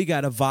really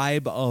got a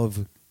vibe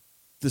of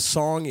the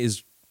song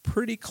is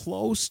pretty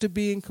close to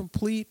being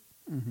complete,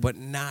 but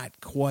not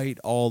quite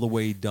all the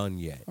way done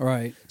yet.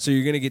 Right. So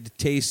you're going to get the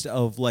taste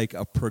of like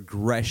a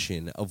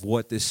progression of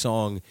what this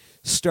song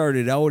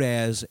started out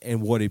as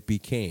and what it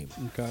became.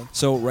 Okay.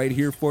 So right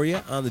here for you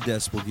on the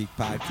Decibel Geek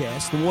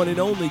podcast, the one and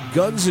only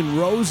Guns N'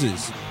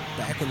 Roses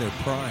back in their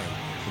prime.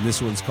 And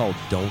this one's called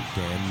Don't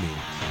Damn Me.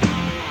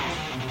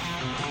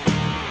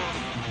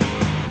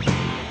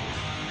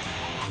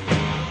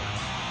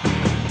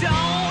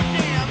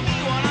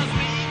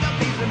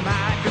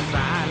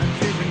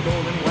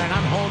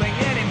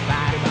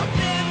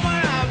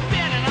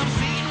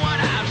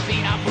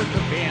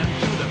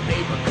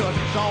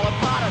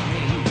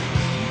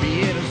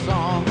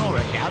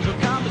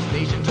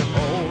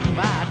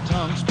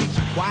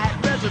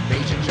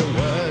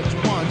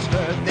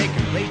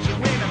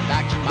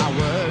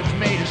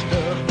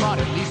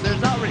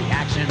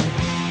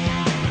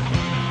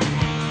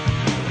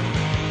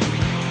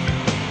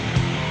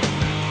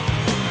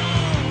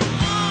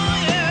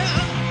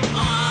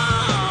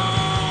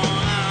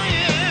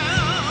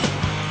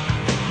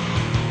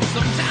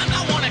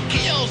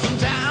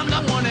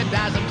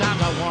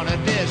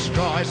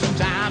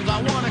 Sometimes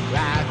I want to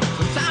cry.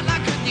 Sometimes I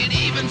could get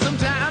even.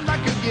 Sometimes I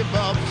could give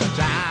up.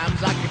 Sometimes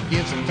I could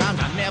give. Sometimes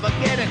I never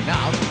get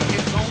enough.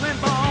 It's only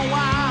for a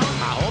while.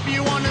 I hope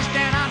you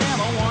understand. I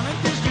never wanted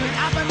this to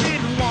happen.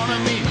 Didn't want to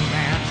meet a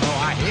man, so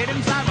I hid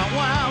inside my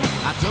world.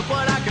 I took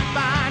what I could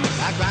find.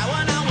 I cried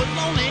when I was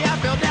lonely. I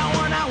fell down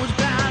when I was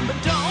blind. But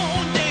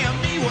don't damn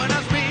me when I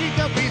speak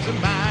a piece of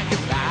mind.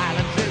 'Cause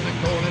silence isn't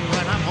golden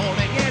when I'm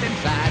holding it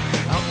inside.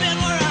 I've been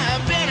where I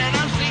have been and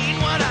I've seen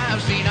what I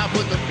have seen. I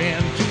put the pen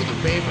to the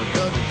paper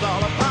 'cause it's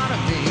all a part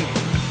of me.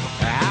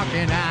 How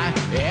can I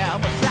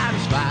ever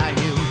satisfy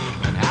you?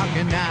 And how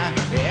can I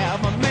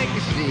ever make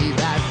you see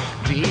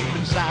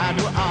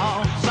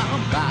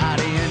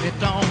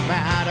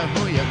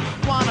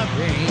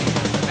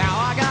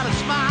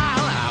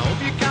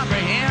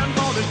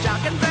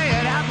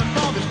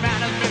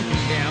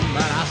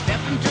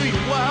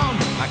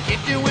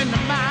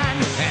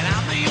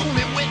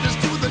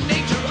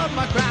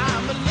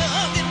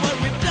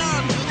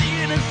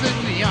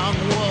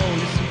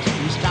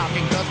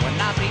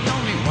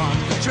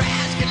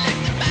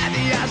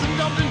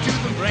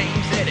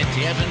it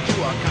tears into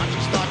our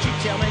conscious thought. You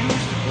tell me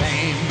who's to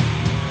blame.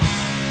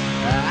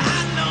 I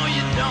know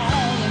you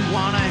don't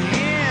wanna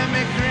hear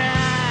me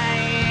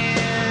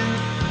crying,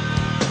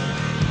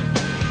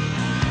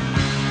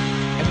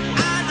 and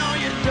I know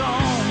you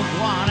don't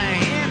wanna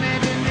hear me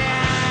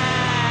deny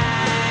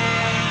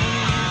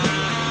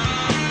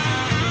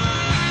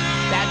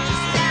that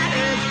you're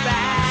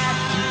satisfied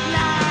to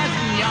lies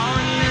in your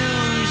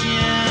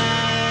illusions,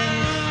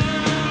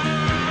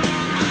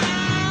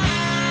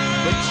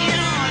 but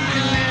your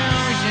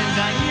delusions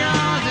are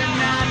yours and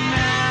not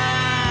mine.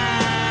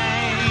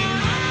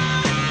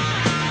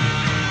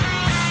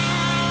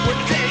 We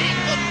take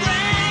for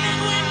granted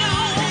we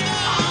know the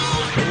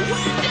most.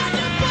 We got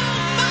to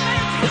walk by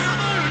and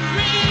cover and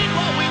read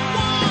what we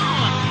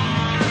want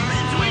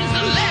between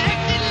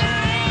selected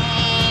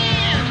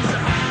lines.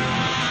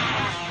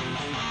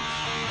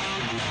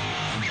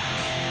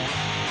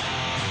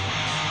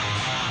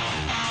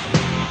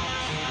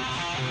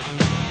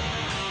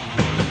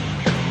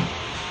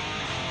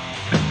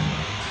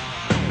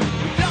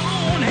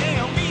 Don't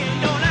help me,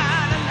 don't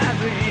idolize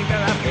me,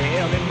 'cause I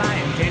failed in my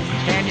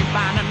intentions. Can you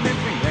find a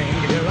missing link?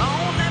 Your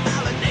only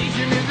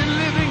validation is in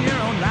living your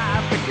own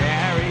life.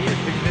 Precarious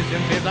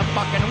existence is a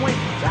fucking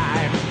waste of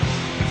time.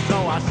 So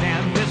I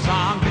sent this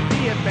song to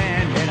be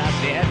offended. I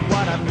said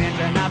what I meant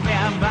and I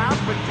never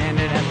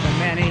pretended, as so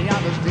many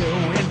others do,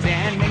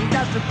 intending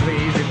just to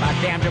please. If I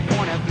damned your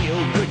point of view,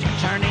 could you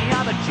turn the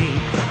other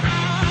cheek?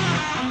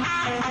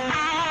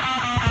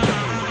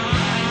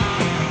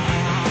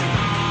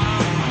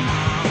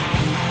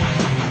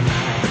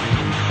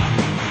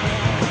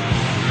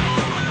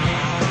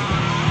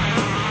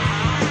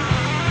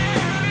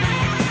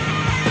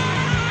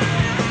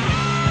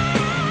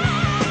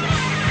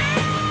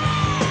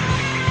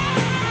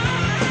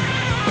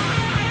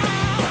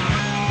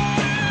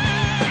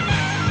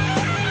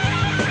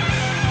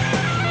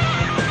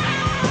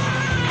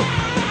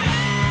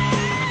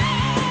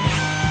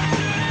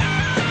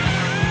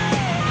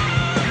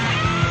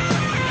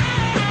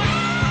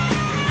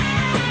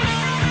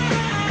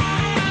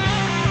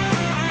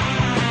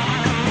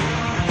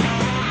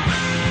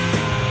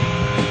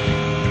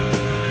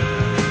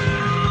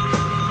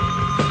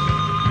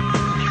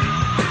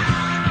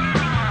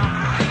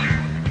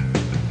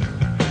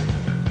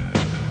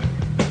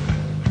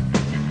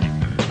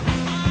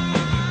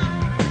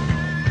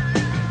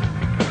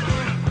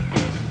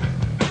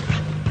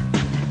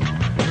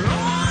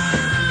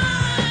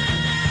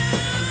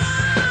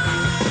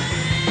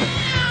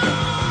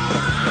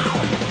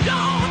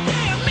 Don't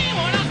tell me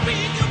when I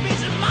speak a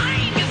piece of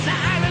mind. 'Cause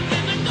silence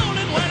isn't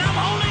golden when I'm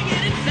holding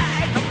it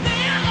inside. I'm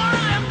being where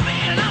I am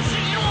being. I've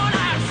seen what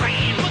I've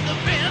seen. Put the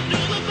pen to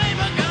the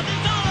paper 'cause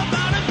it's all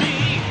about me.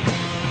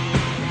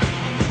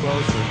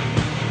 Closer.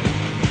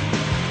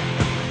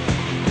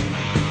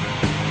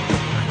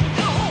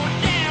 Don't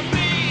damn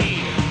me.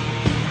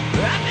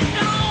 I mean,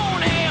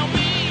 don't help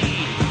me.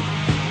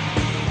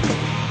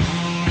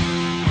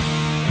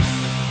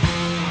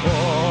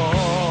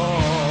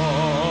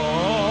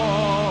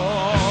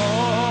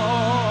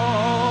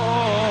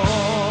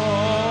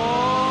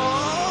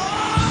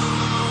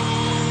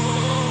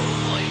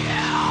 Oh,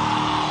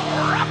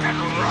 yeah. Rock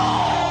and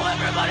roll,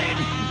 everybody,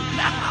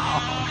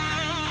 now.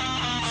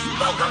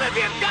 Smoke 'em if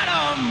you got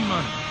 'em.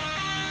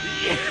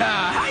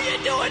 Yeah, how you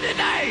doing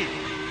tonight?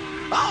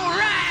 All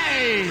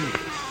right.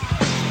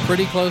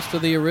 Pretty close to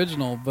the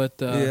original, but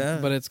Yeah.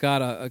 but it's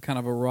got a kind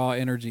of a raw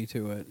energy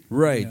to it.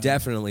 Right, Yeah.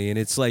 definitely. And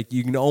it's like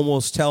you can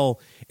almost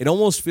tell, it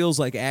almost feels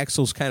like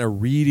Axl's kind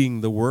of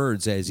reading the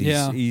words as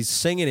he's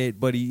singing it,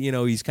 but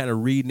he's kind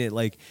of reading it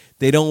like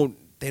they don't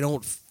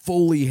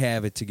fully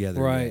have it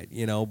together Right.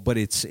 yet, but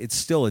it's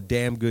still a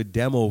damn good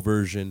demo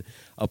version,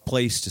 a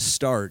place to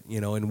start,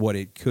 and what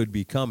it could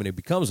become, and it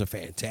becomes a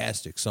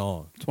fantastic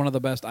song. It's one of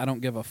the best I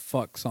don't give a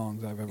fuck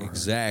songs I've ever heard.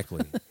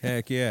 Exactly.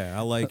 Heck yeah,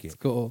 I like That's it.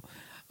 cool.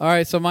 All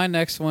right, so my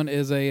next one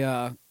is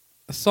a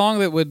song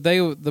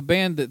that the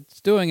band that's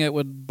doing it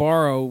would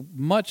borrow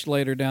much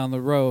later down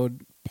the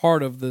road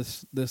part of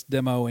this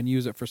demo and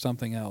use it for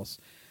something else.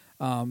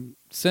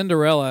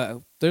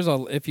 Cinderella.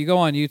 If you go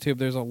on YouTube,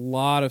 there's a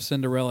lot of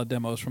Cinderella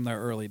demos from their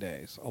early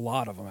days. A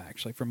lot of them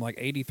actually, from like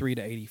 83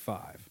 to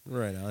 85.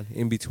 Right on.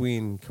 In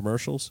between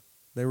commercials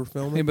they were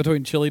filming. In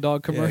between chili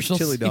dog commercials,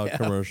 chili dog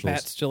commercials.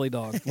 Pat's Chili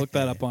Dog. Look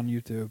that up on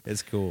YouTube.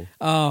 It's cool.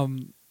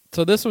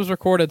 So this was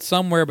recorded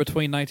somewhere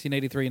between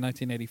 1983 and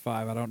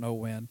 1985. I don't know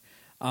when.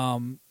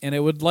 And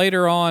it would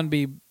later on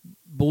be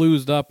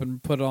bluesed up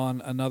and put on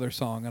another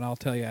song, and I'll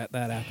tell you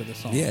that after the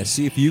song. Yeah,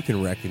 see if you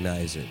can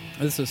recognize it.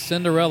 This is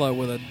Cinderella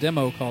with a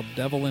demo called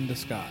Devil in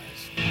Disguise.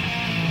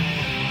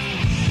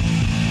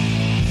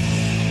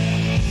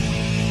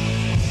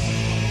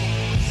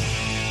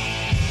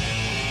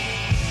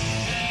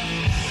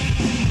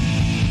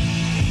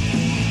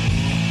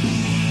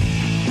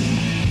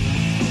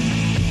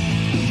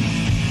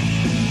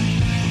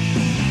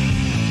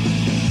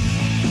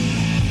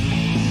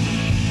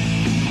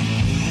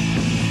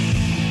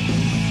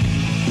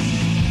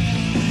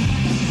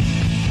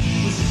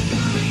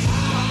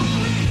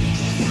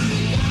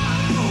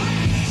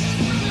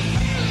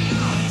 We're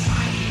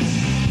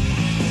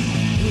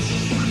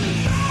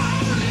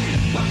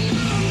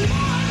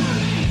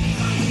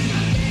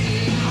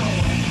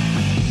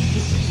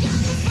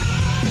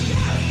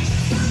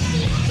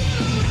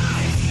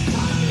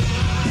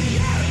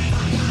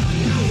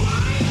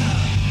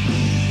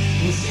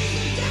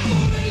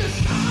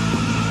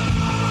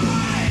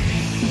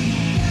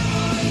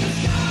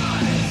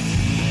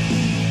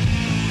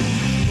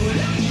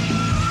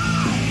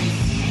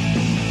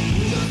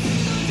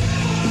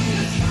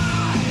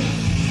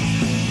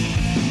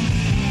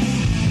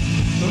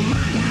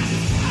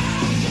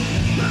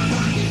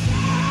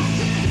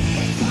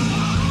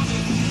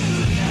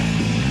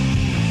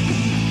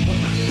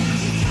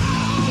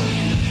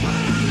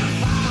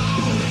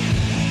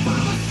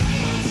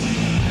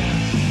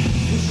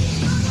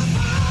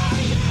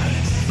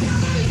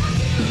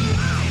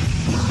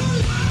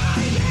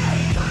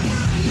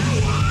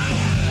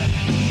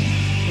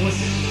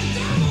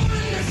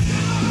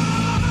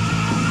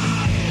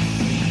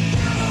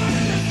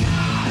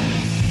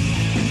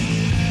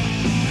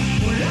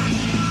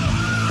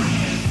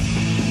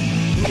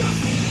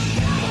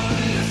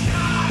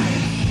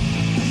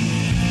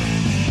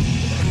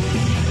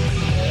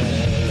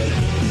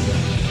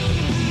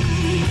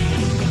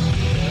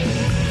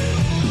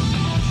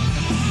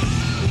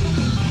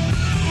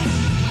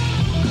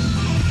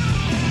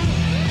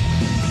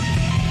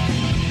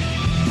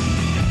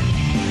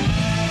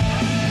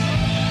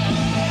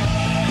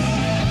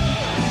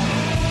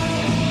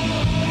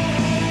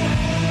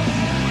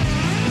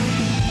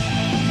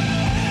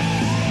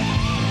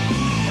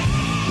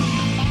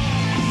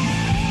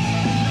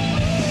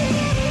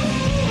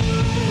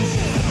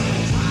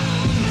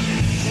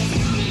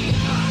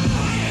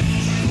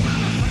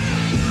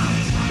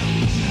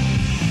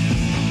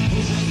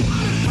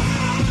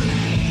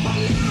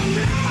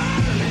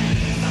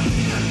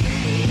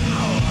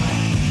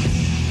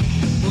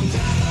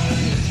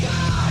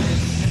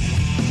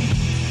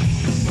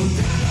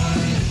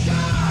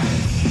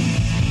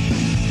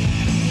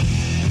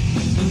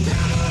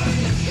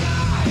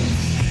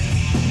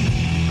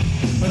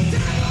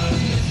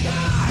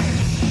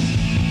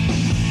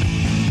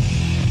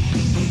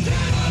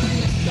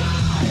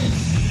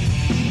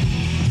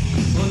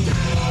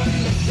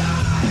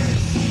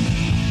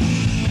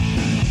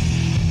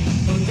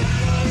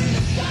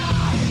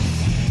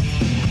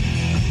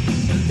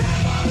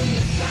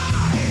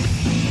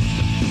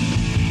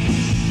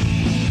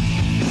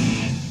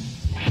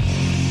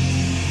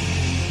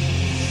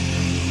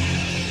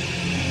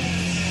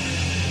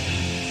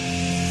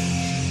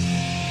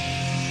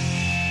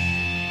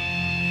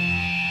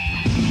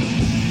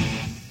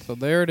So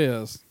there it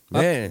is.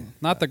 Man.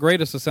 Not the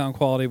greatest of sound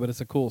quality, but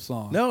it's a cool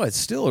song. No, it's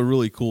still a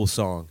really cool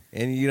song.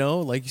 And, you know,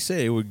 like you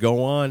say, it would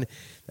go on.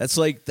 That's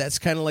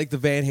kind of like the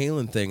Van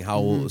Halen thing,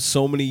 how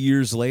so many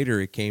years later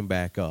it came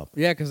back up.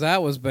 Yeah, because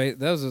that was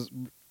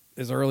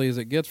as early as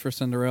it gets for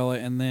Cinderella,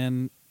 and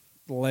then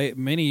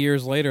many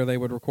years later they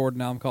would record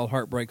an album called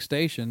Heartbreak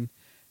Station,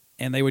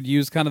 and they would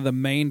use kind of the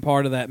main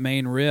part of that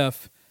main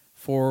riff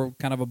for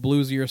kind of a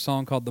bluesier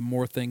song called The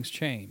More Things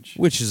Change.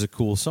 Which is a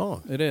cool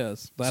song. It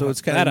is. So it's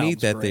kind of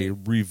neat that great. they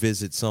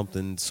revisit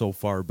something so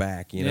far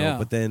back, you know. Yeah.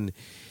 But then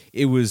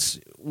it was,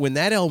 when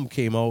that album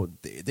came out,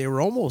 they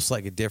were almost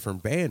like a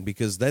different band,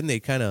 because then they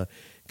kind of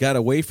got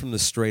away from the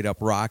straight up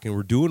rock and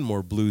were doing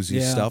more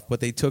bluesy stuff. But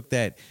they took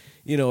that,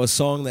 you know, a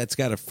song that's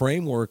got a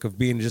framework of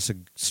being just a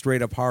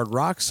straight up hard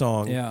rock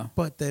song. Yeah.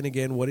 But then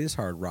again, what is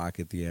hard rock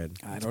at the end?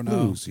 I It's don't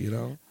blues, you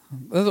know.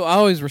 I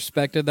always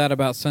respected that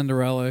about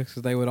Cinderella,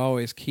 because they would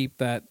always keep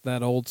that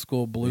old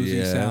school bluesy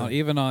Yeah. sound.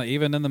 Even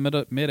in the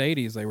mid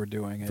 '80s, they were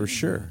doing it For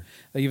sure.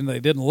 Even though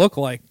they didn't look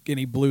like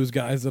any blues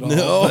guys at all.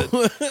 No.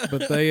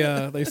 but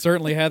they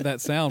certainly had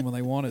that sound when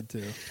they wanted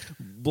to.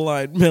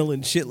 Blind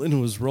Melon Chitlin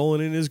was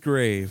rolling in his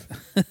grave.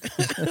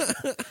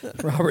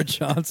 Robert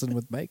Johnson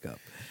with makeup.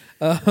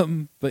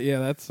 But yeah,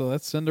 that's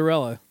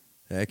Cinderella.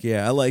 Heck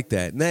yeah, I like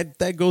that. And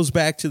that goes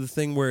back to the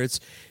thing where it's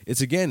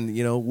again,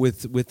 you know,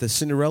 with the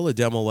Cinderella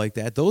demo like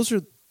that,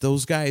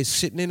 those guys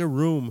sitting in a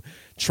room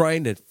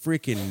trying to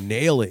freaking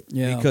nail it.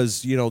 Yeah.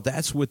 Because, you know,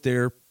 that's what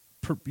they're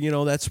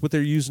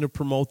using to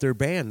promote their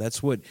band.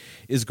 That's what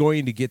is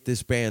going to get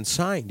this band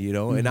signed, you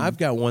know. And I've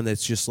got one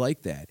that's just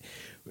like that.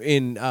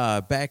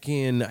 Back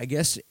in, I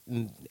guess,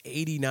 in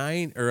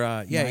 89 or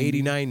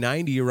 89,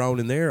 90, around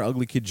in there,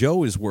 Ugly Kid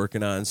Joe is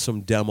working on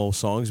some demo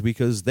songs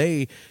because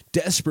they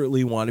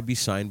desperately want to be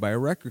signed by a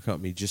record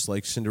company, just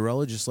like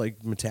Cinderella, just like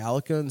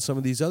Metallica and some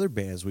of these other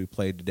bands we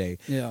played today.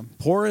 Yeah.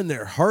 Pouring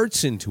their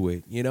hearts into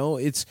it, you know.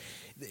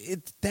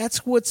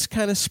 That's what's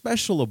kind of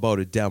special about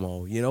a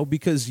demo, you know,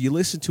 because you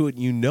listen to it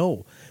and you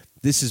know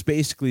this is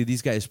basically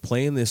these guys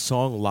playing this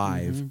song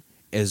live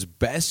as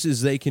best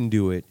as they can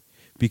do it,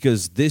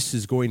 because this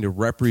is going to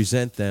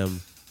represent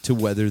them to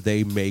whether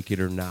they make it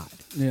or not.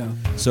 Yeah.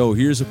 So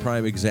here's a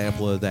prime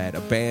example of that.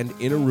 A band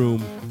in a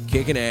room,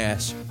 kicking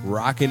ass,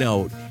 rocking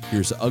out.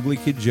 Here's Ugly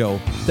Kid Joe.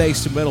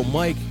 Thanks to Metal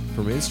Mike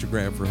from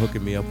Instagram for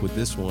hooking me up with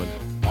this one.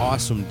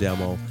 Awesome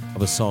demo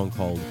of a song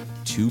called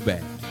Too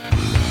Bad.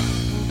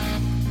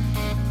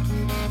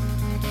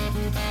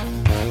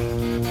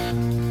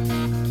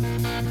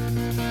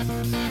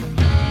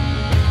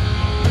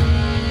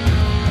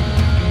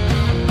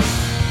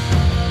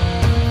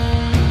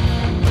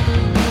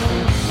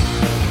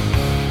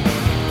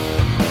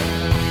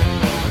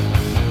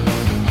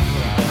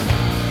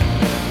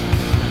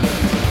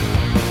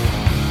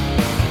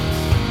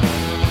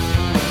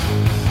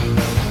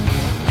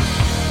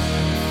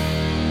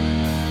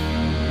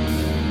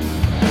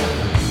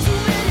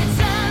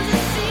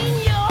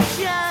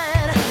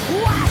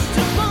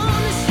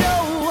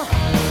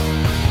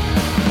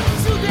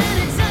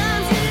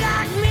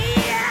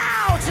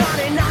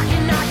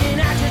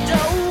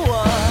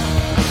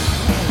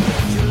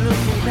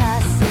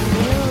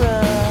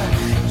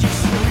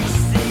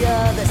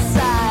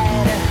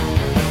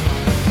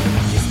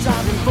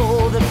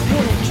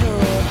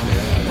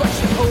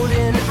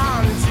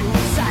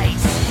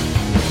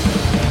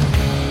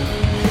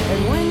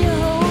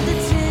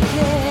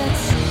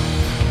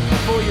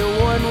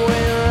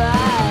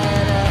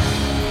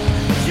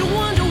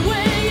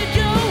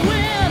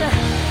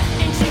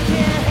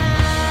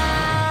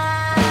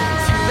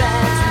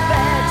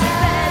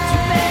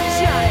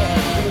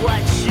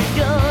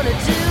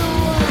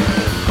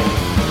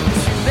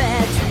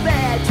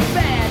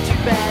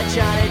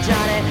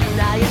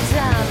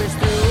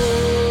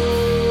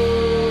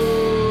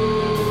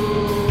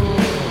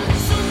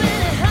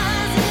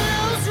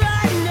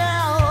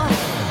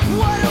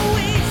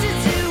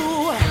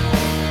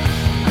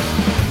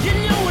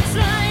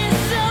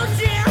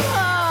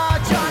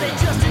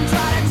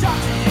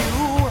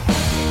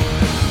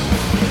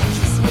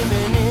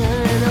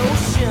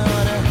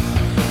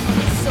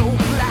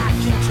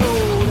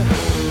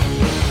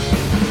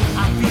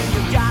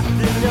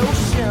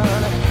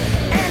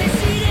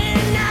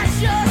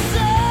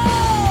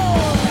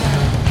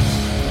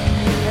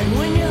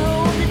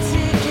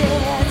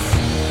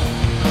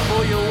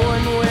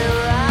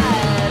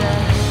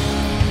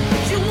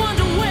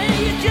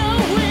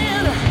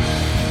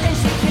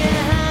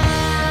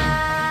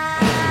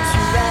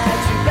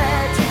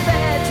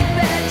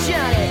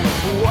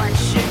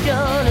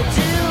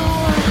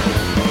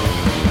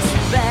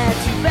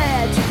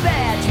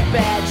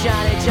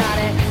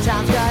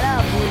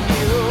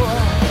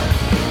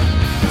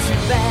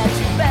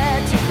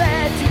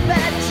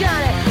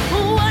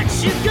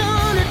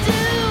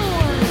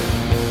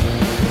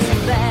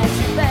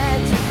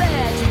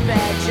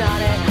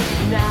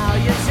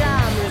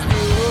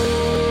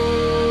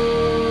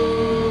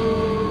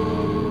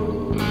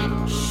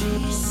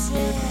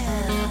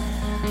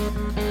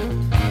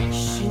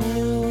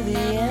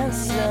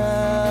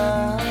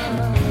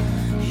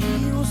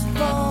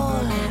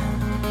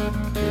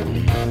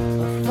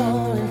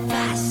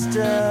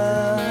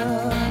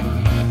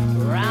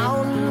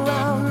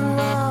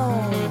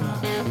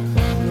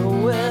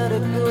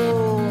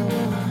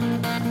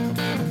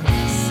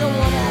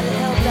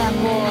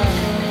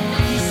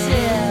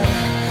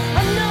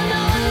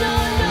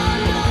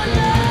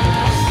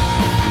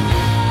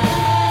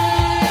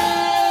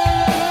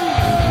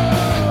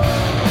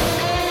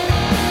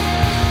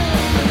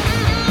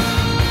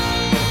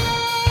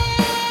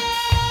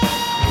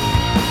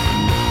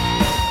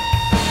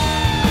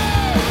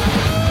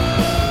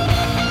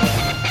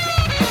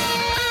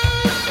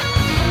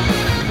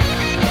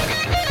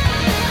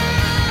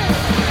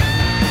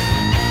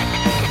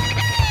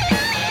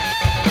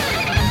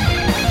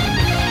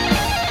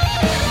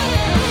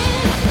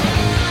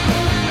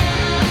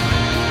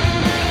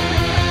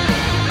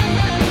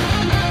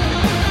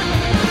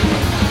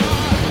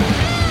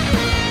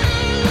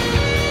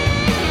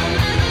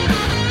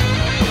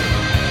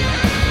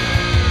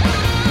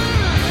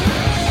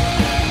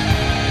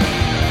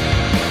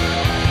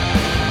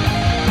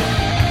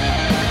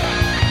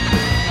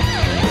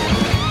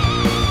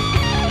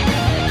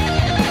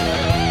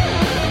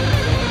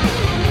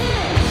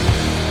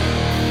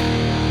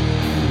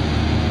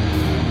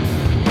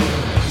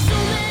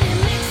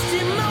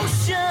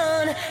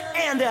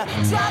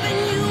 driving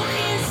you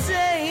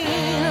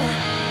insane.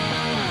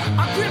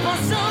 A grip on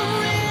some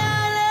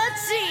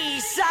reality.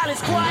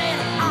 Silence quiet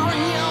on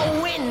your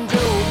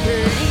window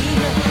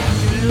pane.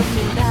 You're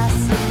looking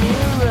past the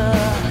mirror.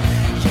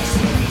 You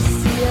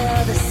see the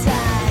other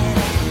side.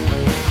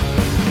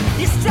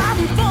 You're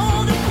striving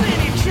for the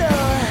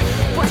pinnacle,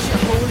 but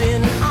you're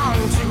holding on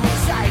too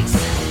tight.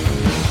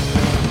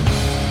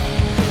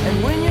 And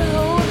when you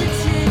hold the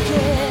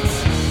ticket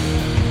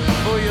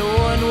for your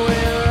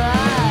one-way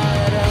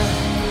ride,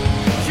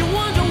 you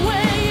wonder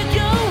where you're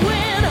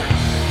going,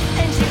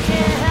 and you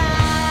can't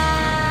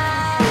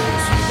hide.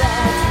 Too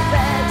bad, too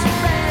bad, too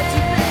bad,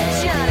 too bad,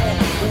 Johnny.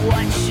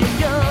 What you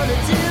gonna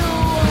do?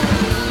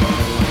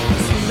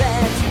 Too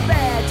bad, too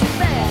bad, too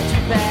bad,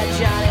 too bad,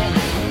 Johnny.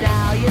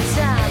 Now your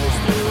time is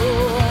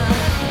through.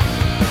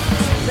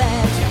 Too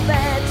bad, too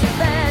bad, too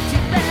bad,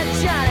 too bad,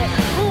 Johnny.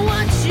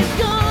 What you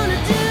gonna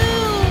do?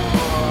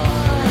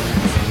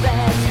 Too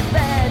bad, too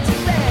bad, too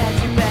bad,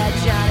 too bad,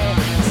 Johnny.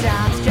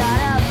 Time's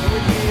caught up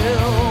with you.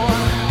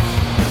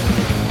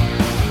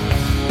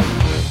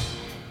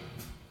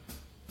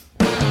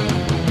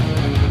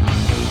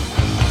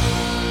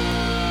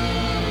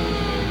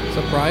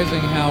 Surprising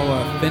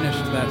how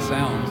finished that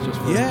sounds. Just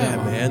for a Yeah,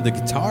 demo. man, the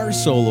guitar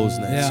solos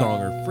in that Yeah.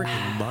 song are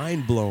freaking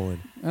mind blowing.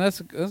 And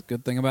that's a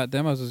good thing about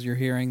demos is you're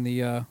hearing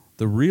the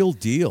real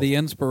deal.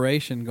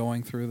 inspiration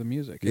going through the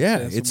music. Yeah,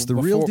 it's the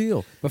real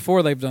deal.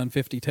 Before they've done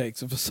 50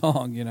 takes of a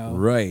song, you know.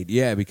 Right,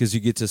 yeah, because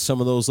you get to some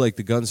of those, like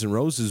the Guns N'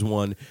 Roses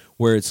one,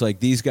 where it's like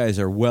these guys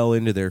are well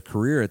into their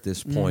career at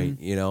this point,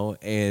 you know,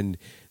 and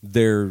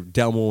they're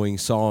demoing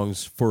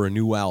songs for a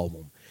new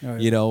album. Oh, yeah.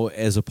 You know,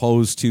 as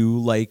opposed to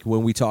like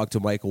when we talked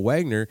to Michael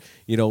Wagner,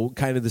 you know,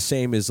 kind of the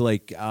same as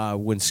like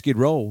when Skid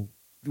Row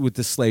with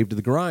the Slave to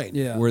the Grind,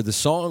 Yeah. where the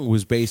song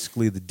was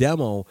basically the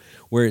demo,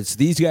 where it's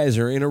these guys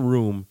are in a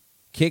room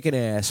kicking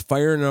ass,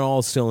 firing on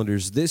all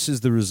cylinders. This is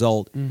the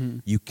result.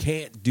 You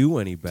can't do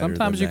any better.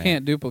 Sometimes than you that.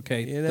 can't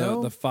duplicate You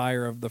know? the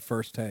fire of the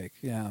first take.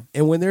 Yeah.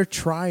 And when they're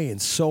trying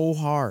so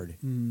hard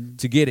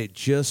to get it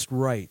just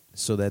right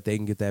so that they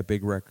can get that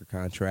big record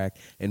contract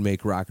and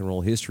make rock and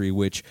roll history,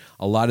 which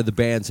a lot of the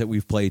bands that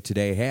we've played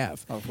today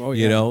have. Oh,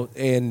 You yeah. know,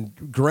 and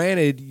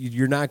granted,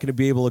 you're not going to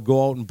be able to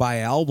go out and buy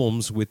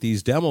albums with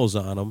these demos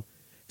on them,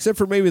 except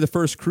for maybe the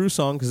first Crew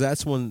song, because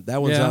that one's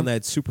Yeah. on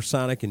that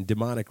Supersonic and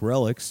Demonic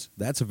Relics.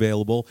 That's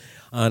available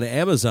on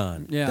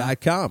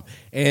Amazon.com.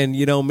 And,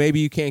 you know,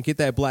 maybe you can't get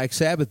that Black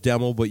Sabbath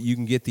demo, but you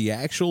can get the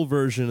actual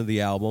version of the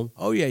album.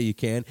 Oh, yeah, you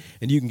can.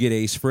 And you can get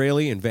Ace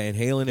Frehley and Van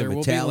Halen There and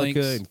will be links.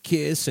 Metallica and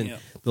Kiss. And Yep.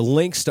 the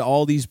links to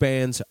all these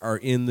bands are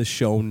in the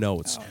show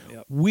notes. Oh,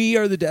 yep. We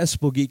are the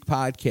Decibel Geek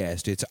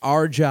Podcast. It's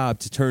our job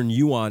to turn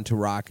you on to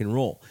rock and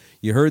roll.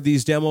 You heard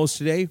these demos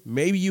today?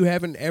 Maybe you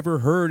haven't ever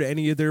heard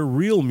any of their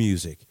real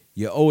music.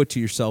 You owe it to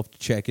yourself to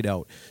check it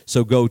out.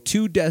 So go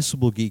to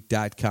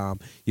decibelgeek.com.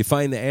 You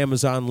find the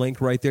Amazon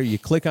link right there. You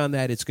click on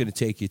that. It's going to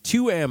take you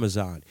to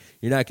Amazon.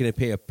 You're not going to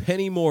pay a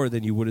penny more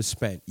than you would have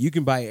spent. You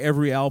can buy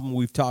every album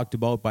we've talked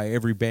about by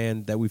every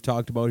band that we've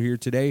talked about here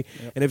today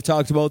and have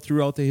talked about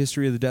throughout the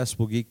history of the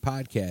Decibel Geek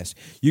podcast.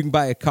 You can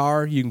buy a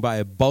car. You can buy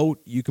a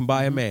boat. You can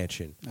buy a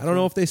mansion. I don't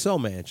know if they sell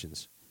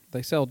mansions.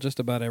 They sell just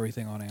about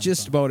everything on Amazon.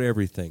 Just about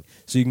everything.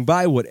 So you can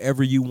buy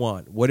whatever you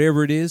want.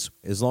 Whatever it is,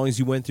 as long as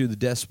you went through the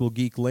Decibel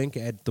Geek link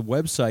at the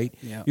website,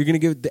 Yeah. you're going to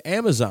give the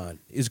Amazon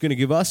is going to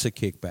give us a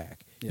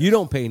kickback. Yes. You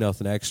don't pay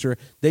nothing extra.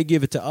 They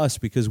give it to us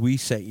because we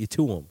sent you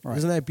to them. Right.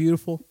 Isn't that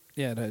beautiful?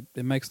 Yeah,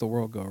 it makes the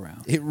world go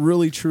around. It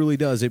really, truly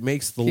does. It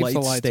makes the Keeps the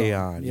lights lights stay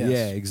on. on. Yes.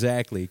 Yeah,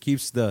 exactly. It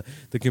keeps the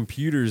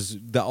computers,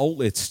 the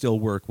outlets still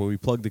work when we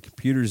plug the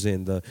computers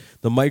in, the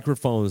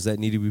microphones that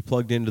need to be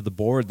plugged into the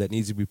board that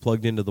needs to be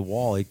plugged into the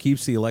wall. It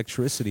keeps the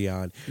electricity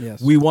on.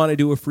 Yes. We want to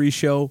do a free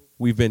show.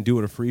 We've been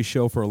doing a free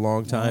show for a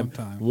long time.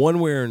 One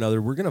way or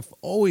another, we're going to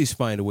always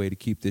find a way to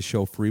keep this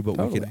show free, but we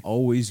Totally. can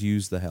always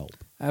use the help.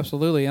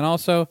 Absolutely. And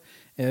also,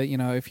 you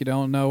know, if you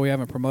don't know, we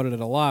haven't promoted it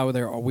a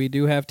lot. We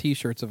do have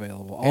T-shirts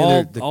available,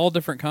 And they're all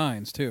different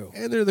kinds too.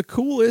 And they're the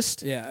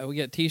coolest. Yeah, we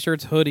get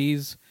T-shirts,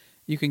 hoodies.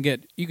 You can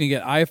get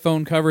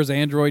iPhone covers,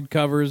 Android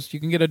covers. You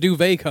can get a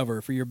duvet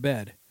cover for your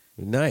bed.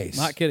 Nice.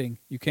 Not kidding.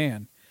 You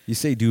can. You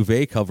say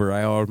duvet cover,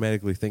 I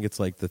automatically think it's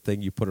like the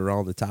thing you put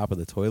around the top of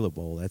the toilet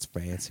bowl. That's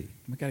fancy.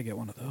 We got to get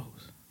one of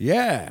those.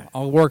 Yeah.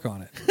 I'll work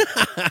on it.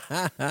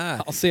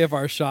 I'll see if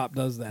our shop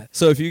does that.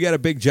 So if you got a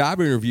big job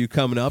interview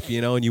coming up,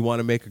 you know, and you want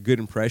to make a good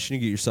impression,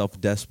 you get yourself a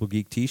Decibel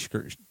Geek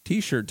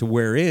t-shirt to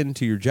wear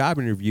into your job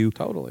interview.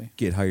 Totally.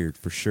 Get hired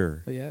for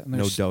sure. But yeah, and no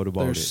there's- doubt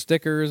about There's it.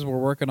 stickers. We're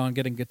working on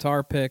getting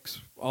guitar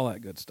picks, all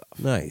that good stuff.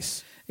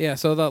 Nice. Yeah,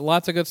 so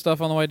lots of good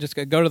stuff on the way. Just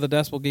go to the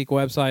Decibel Geek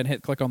website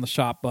and click on the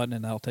shop button,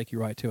 and that'll take you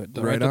right to it.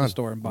 Right to on. the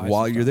store and buy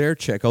While some you're stuff. there,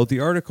 check out the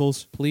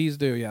articles. Please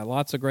do. Yeah,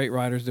 lots of great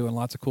writers doing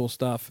lots of cool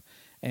stuff.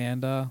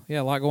 And,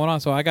 yeah, a lot going on.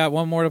 So I got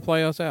one more to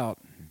play us out.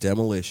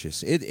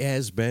 Demolicious. It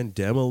has been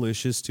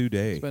demolicious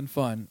today. It's been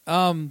fun.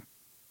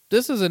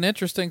 This is an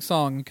interesting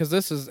song because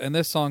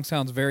this song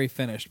sounds very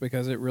finished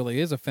because it really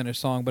is a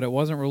finished song, but it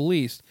wasn't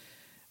released.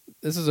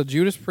 This is a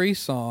Judas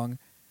Priest song,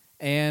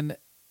 and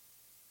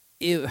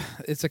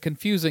it's a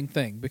confusing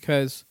thing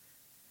because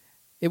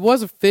it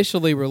was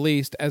officially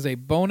released as a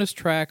bonus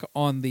track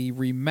on the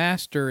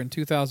remaster in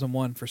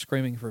 2001 for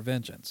Screaming for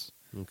Vengeance.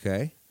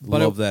 Okay. But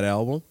Love that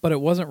album. But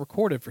it wasn't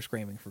recorded for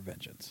Screaming for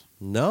Vengeance.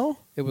 No?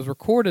 It was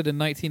recorded in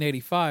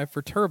 1985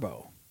 for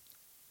Turbo.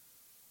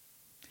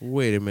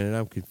 Wait a minute,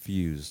 I'm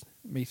confused.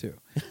 Me too.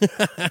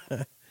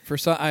 For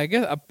some, I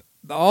guess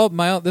all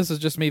my own, this is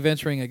just me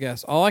venturing a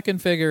guess. All I can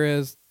figure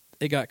is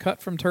it got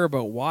cut from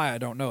Turbo. Why I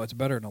don't know. It's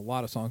better than a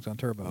lot of songs on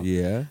Turbo.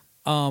 Yeah.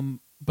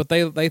 But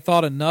they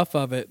thought enough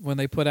of it when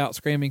they put out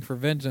Screaming for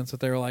Vengeance that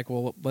they were like,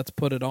 well, let's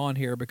put it on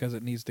here because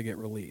it needs to get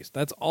released.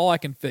 That's all I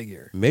can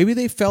figure. Maybe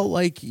they felt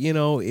like,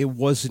 it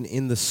wasn't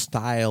in the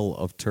style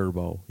of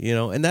Turbo,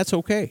 and that's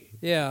okay.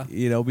 Yeah.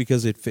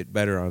 Because it fit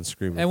better on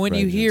Screaming And for when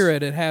you Vengeance. hear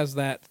it, it has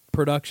that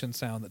production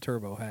sound that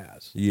Turbo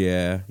has.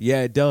 Yeah.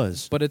 Yeah, it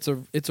does. But it's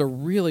a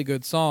really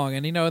good song.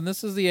 And, and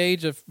this is the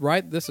age of,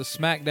 this is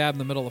smack dab in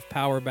the middle of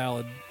power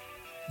ballad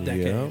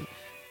decade. Yeah.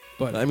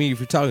 But I mean, if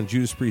you're talking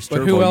Judas Priest But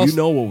Turbo, who else- you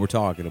know what we're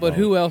talking about. But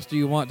who else do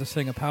you want to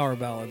sing a power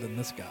ballad than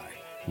this guy?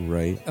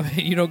 Right. I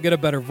mean, you don't get a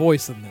better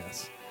voice than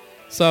this.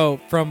 So,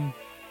 from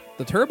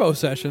the Turbo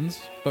sessions,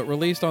 but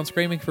released on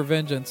Screaming for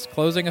Vengeance,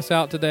 closing us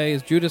out today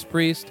is Judas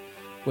Priest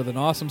with an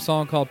awesome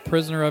song called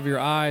Prisoner of Your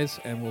Eyes,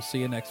 and we'll see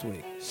you next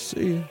week.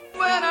 See you.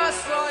 When I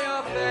saw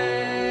your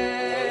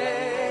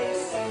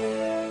face,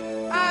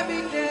 I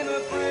became a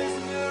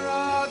prisoner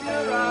of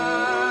your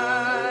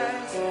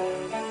eyes,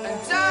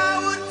 and I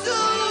would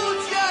do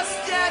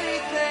just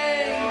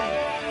anything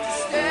to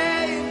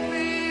stay and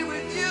be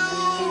with you.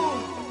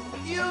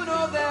 You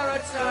know there are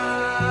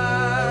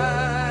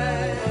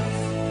times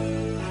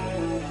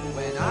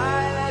when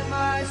I let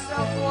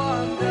myself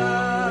wander.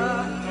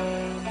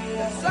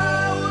 As I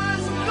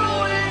was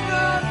going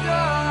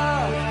under,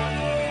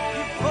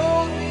 you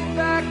pulled me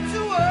back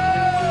to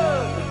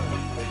earth.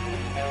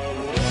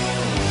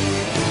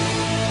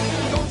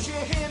 Don't you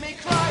hear me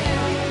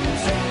crying?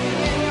 Take me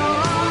in your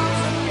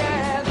arms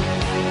again.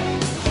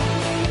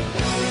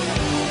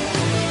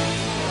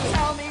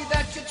 Tell me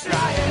that you're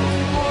trying,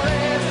 or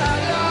is our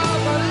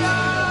love a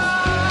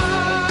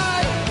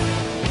lie?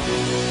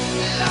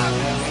 Love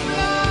is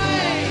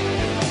blind,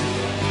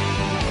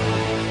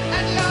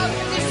 and love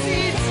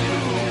deceives you.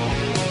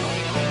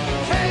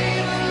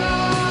 Came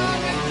along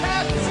and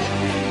captured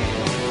me.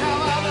 Now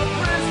I'm a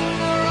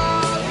prisoner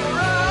of your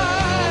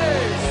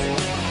eyes,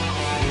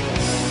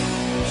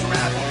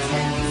 trapped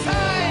in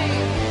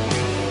time.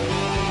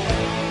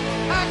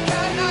 I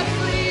cannot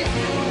leave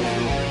you.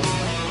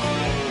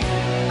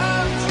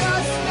 I'm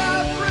just a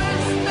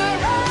prisoner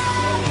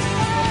of yours.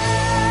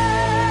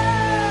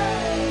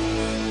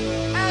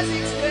 As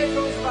each day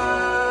goes by,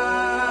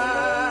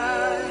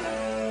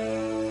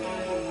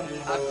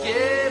 I've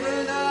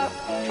given up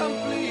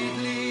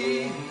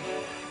completely.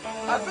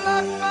 I've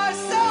locked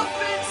myself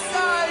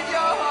inside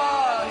your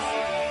heart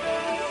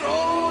and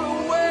thrown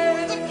away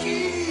the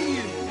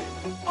key.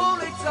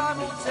 Only time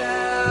will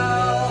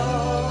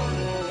tell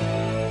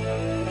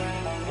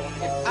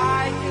if I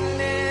can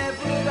live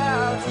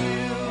without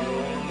you.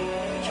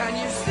 Can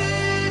you see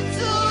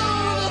into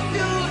the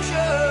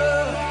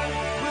future?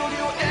 Will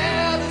you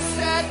ever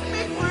set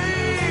me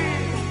free?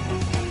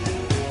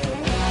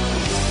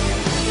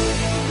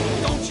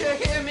 Don't you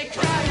hear me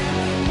crying?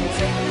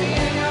 Take me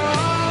in your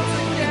arms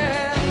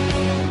again.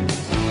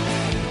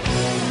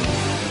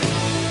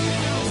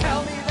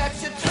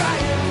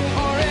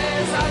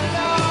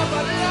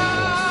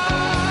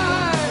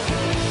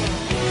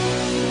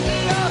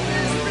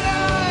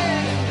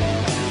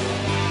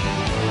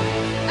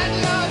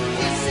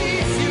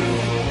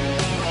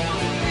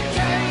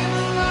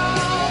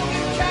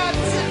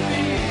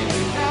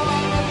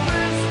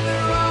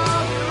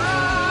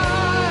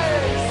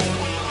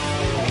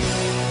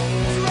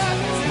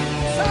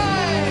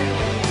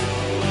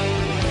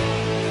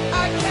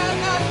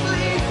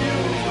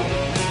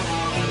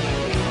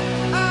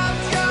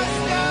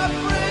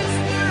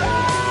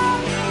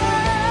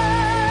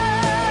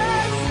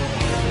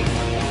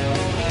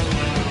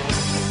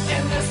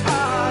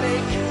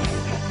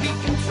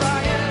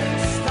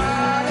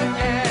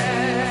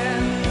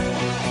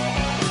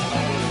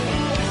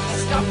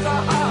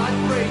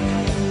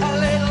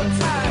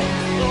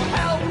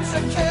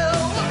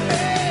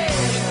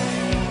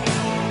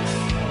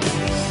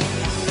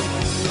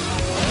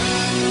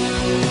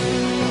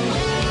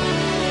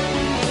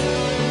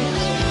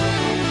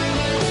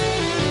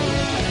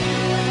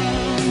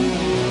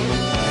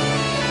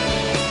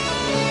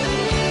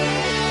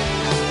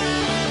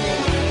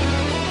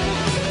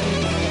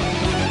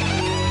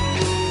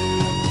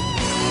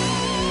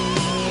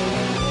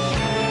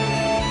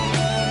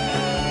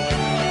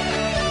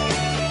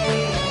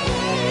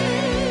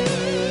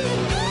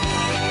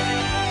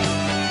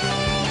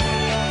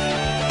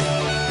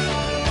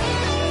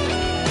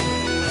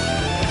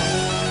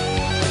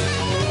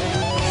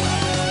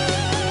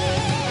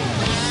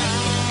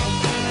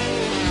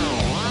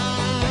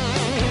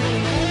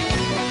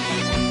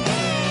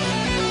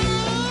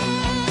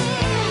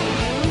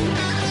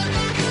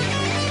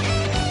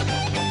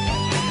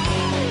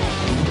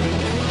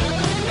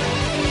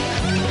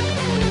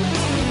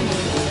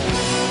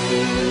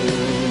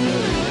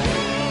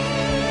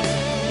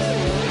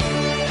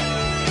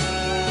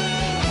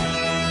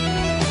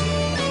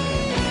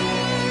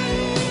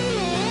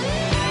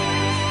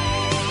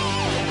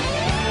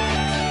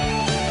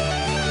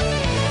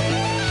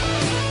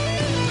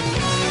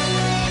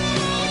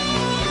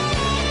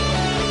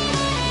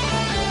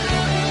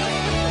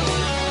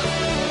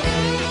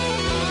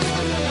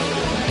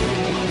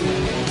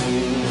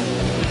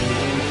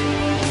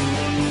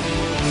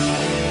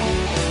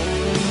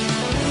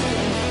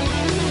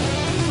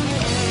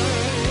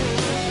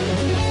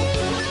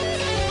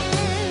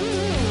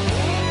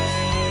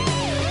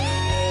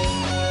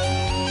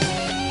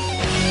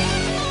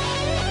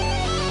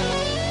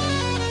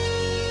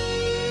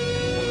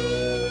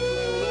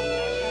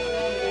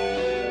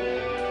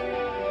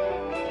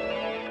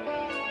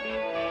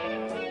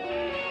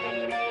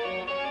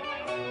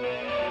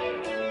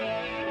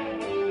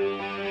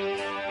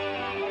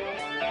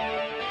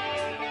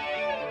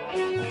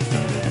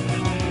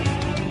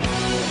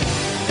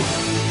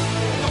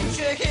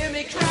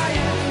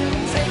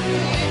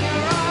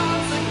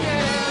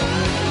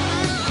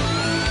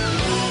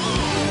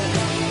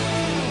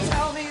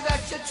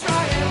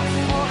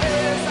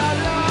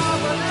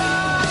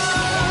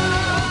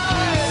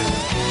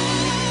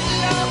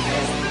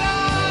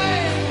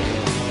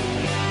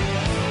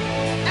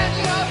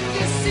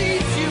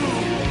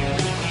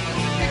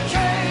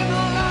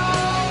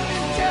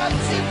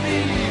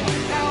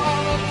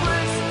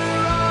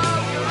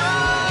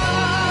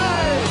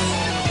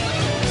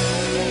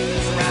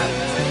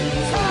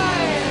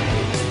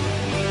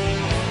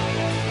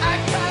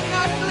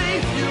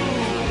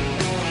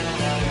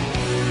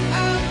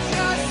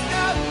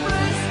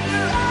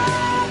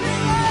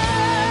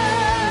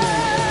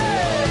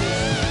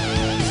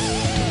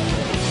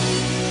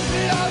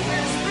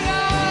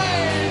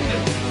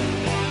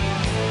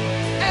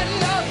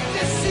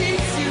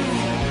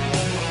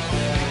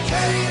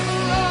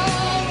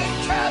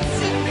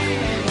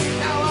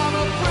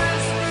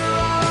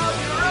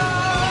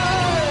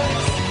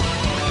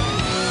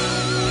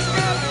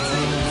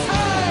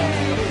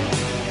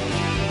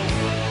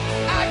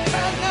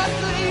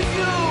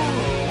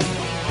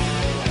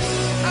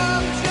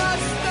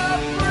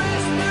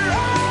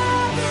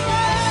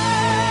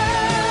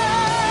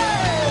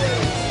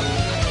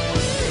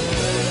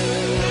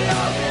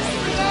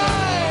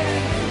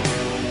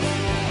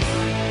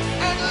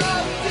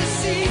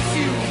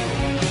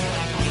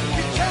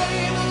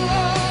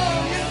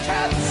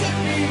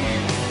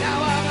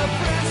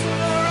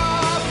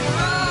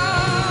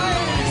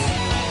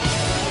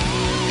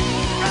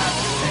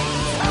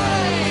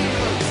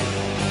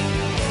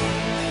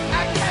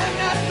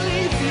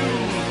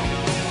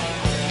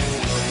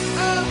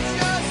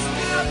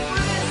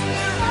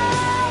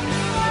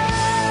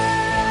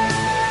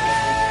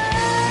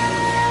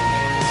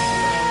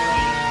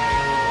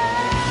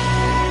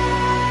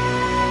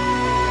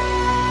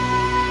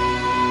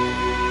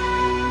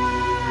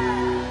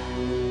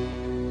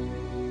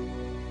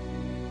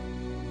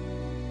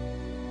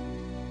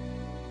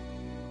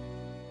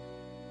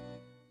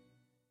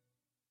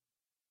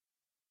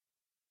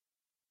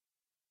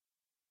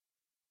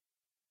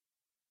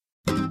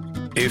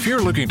 If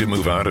you're looking to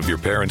move out of your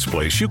parents'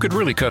 place, you could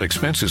really cut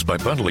expenses by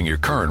bundling your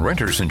car and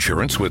renter's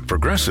insurance with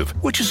Progressive,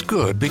 which is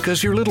good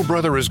because your little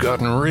brother has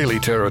gotten really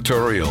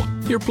territorial.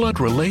 You're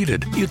blood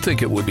related. You'd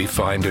think it would be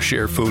fine to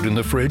share food in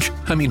the fridge.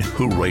 I mean,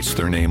 who writes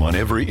their name on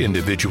every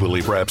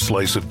individually wrapped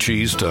slice of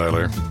cheese,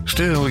 Tyler?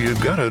 Still,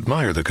 you've got to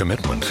admire the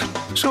commitment.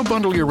 So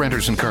bundle your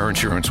renter's and car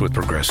insurance with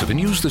Progressive and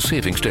use the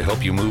savings to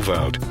help you move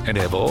out and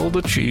have all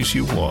the cheese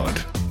you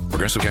want.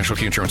 Progressive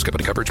Casualty Insurance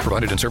Company. Coverage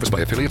provided and serviced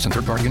by affiliates and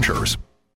third-party insurers.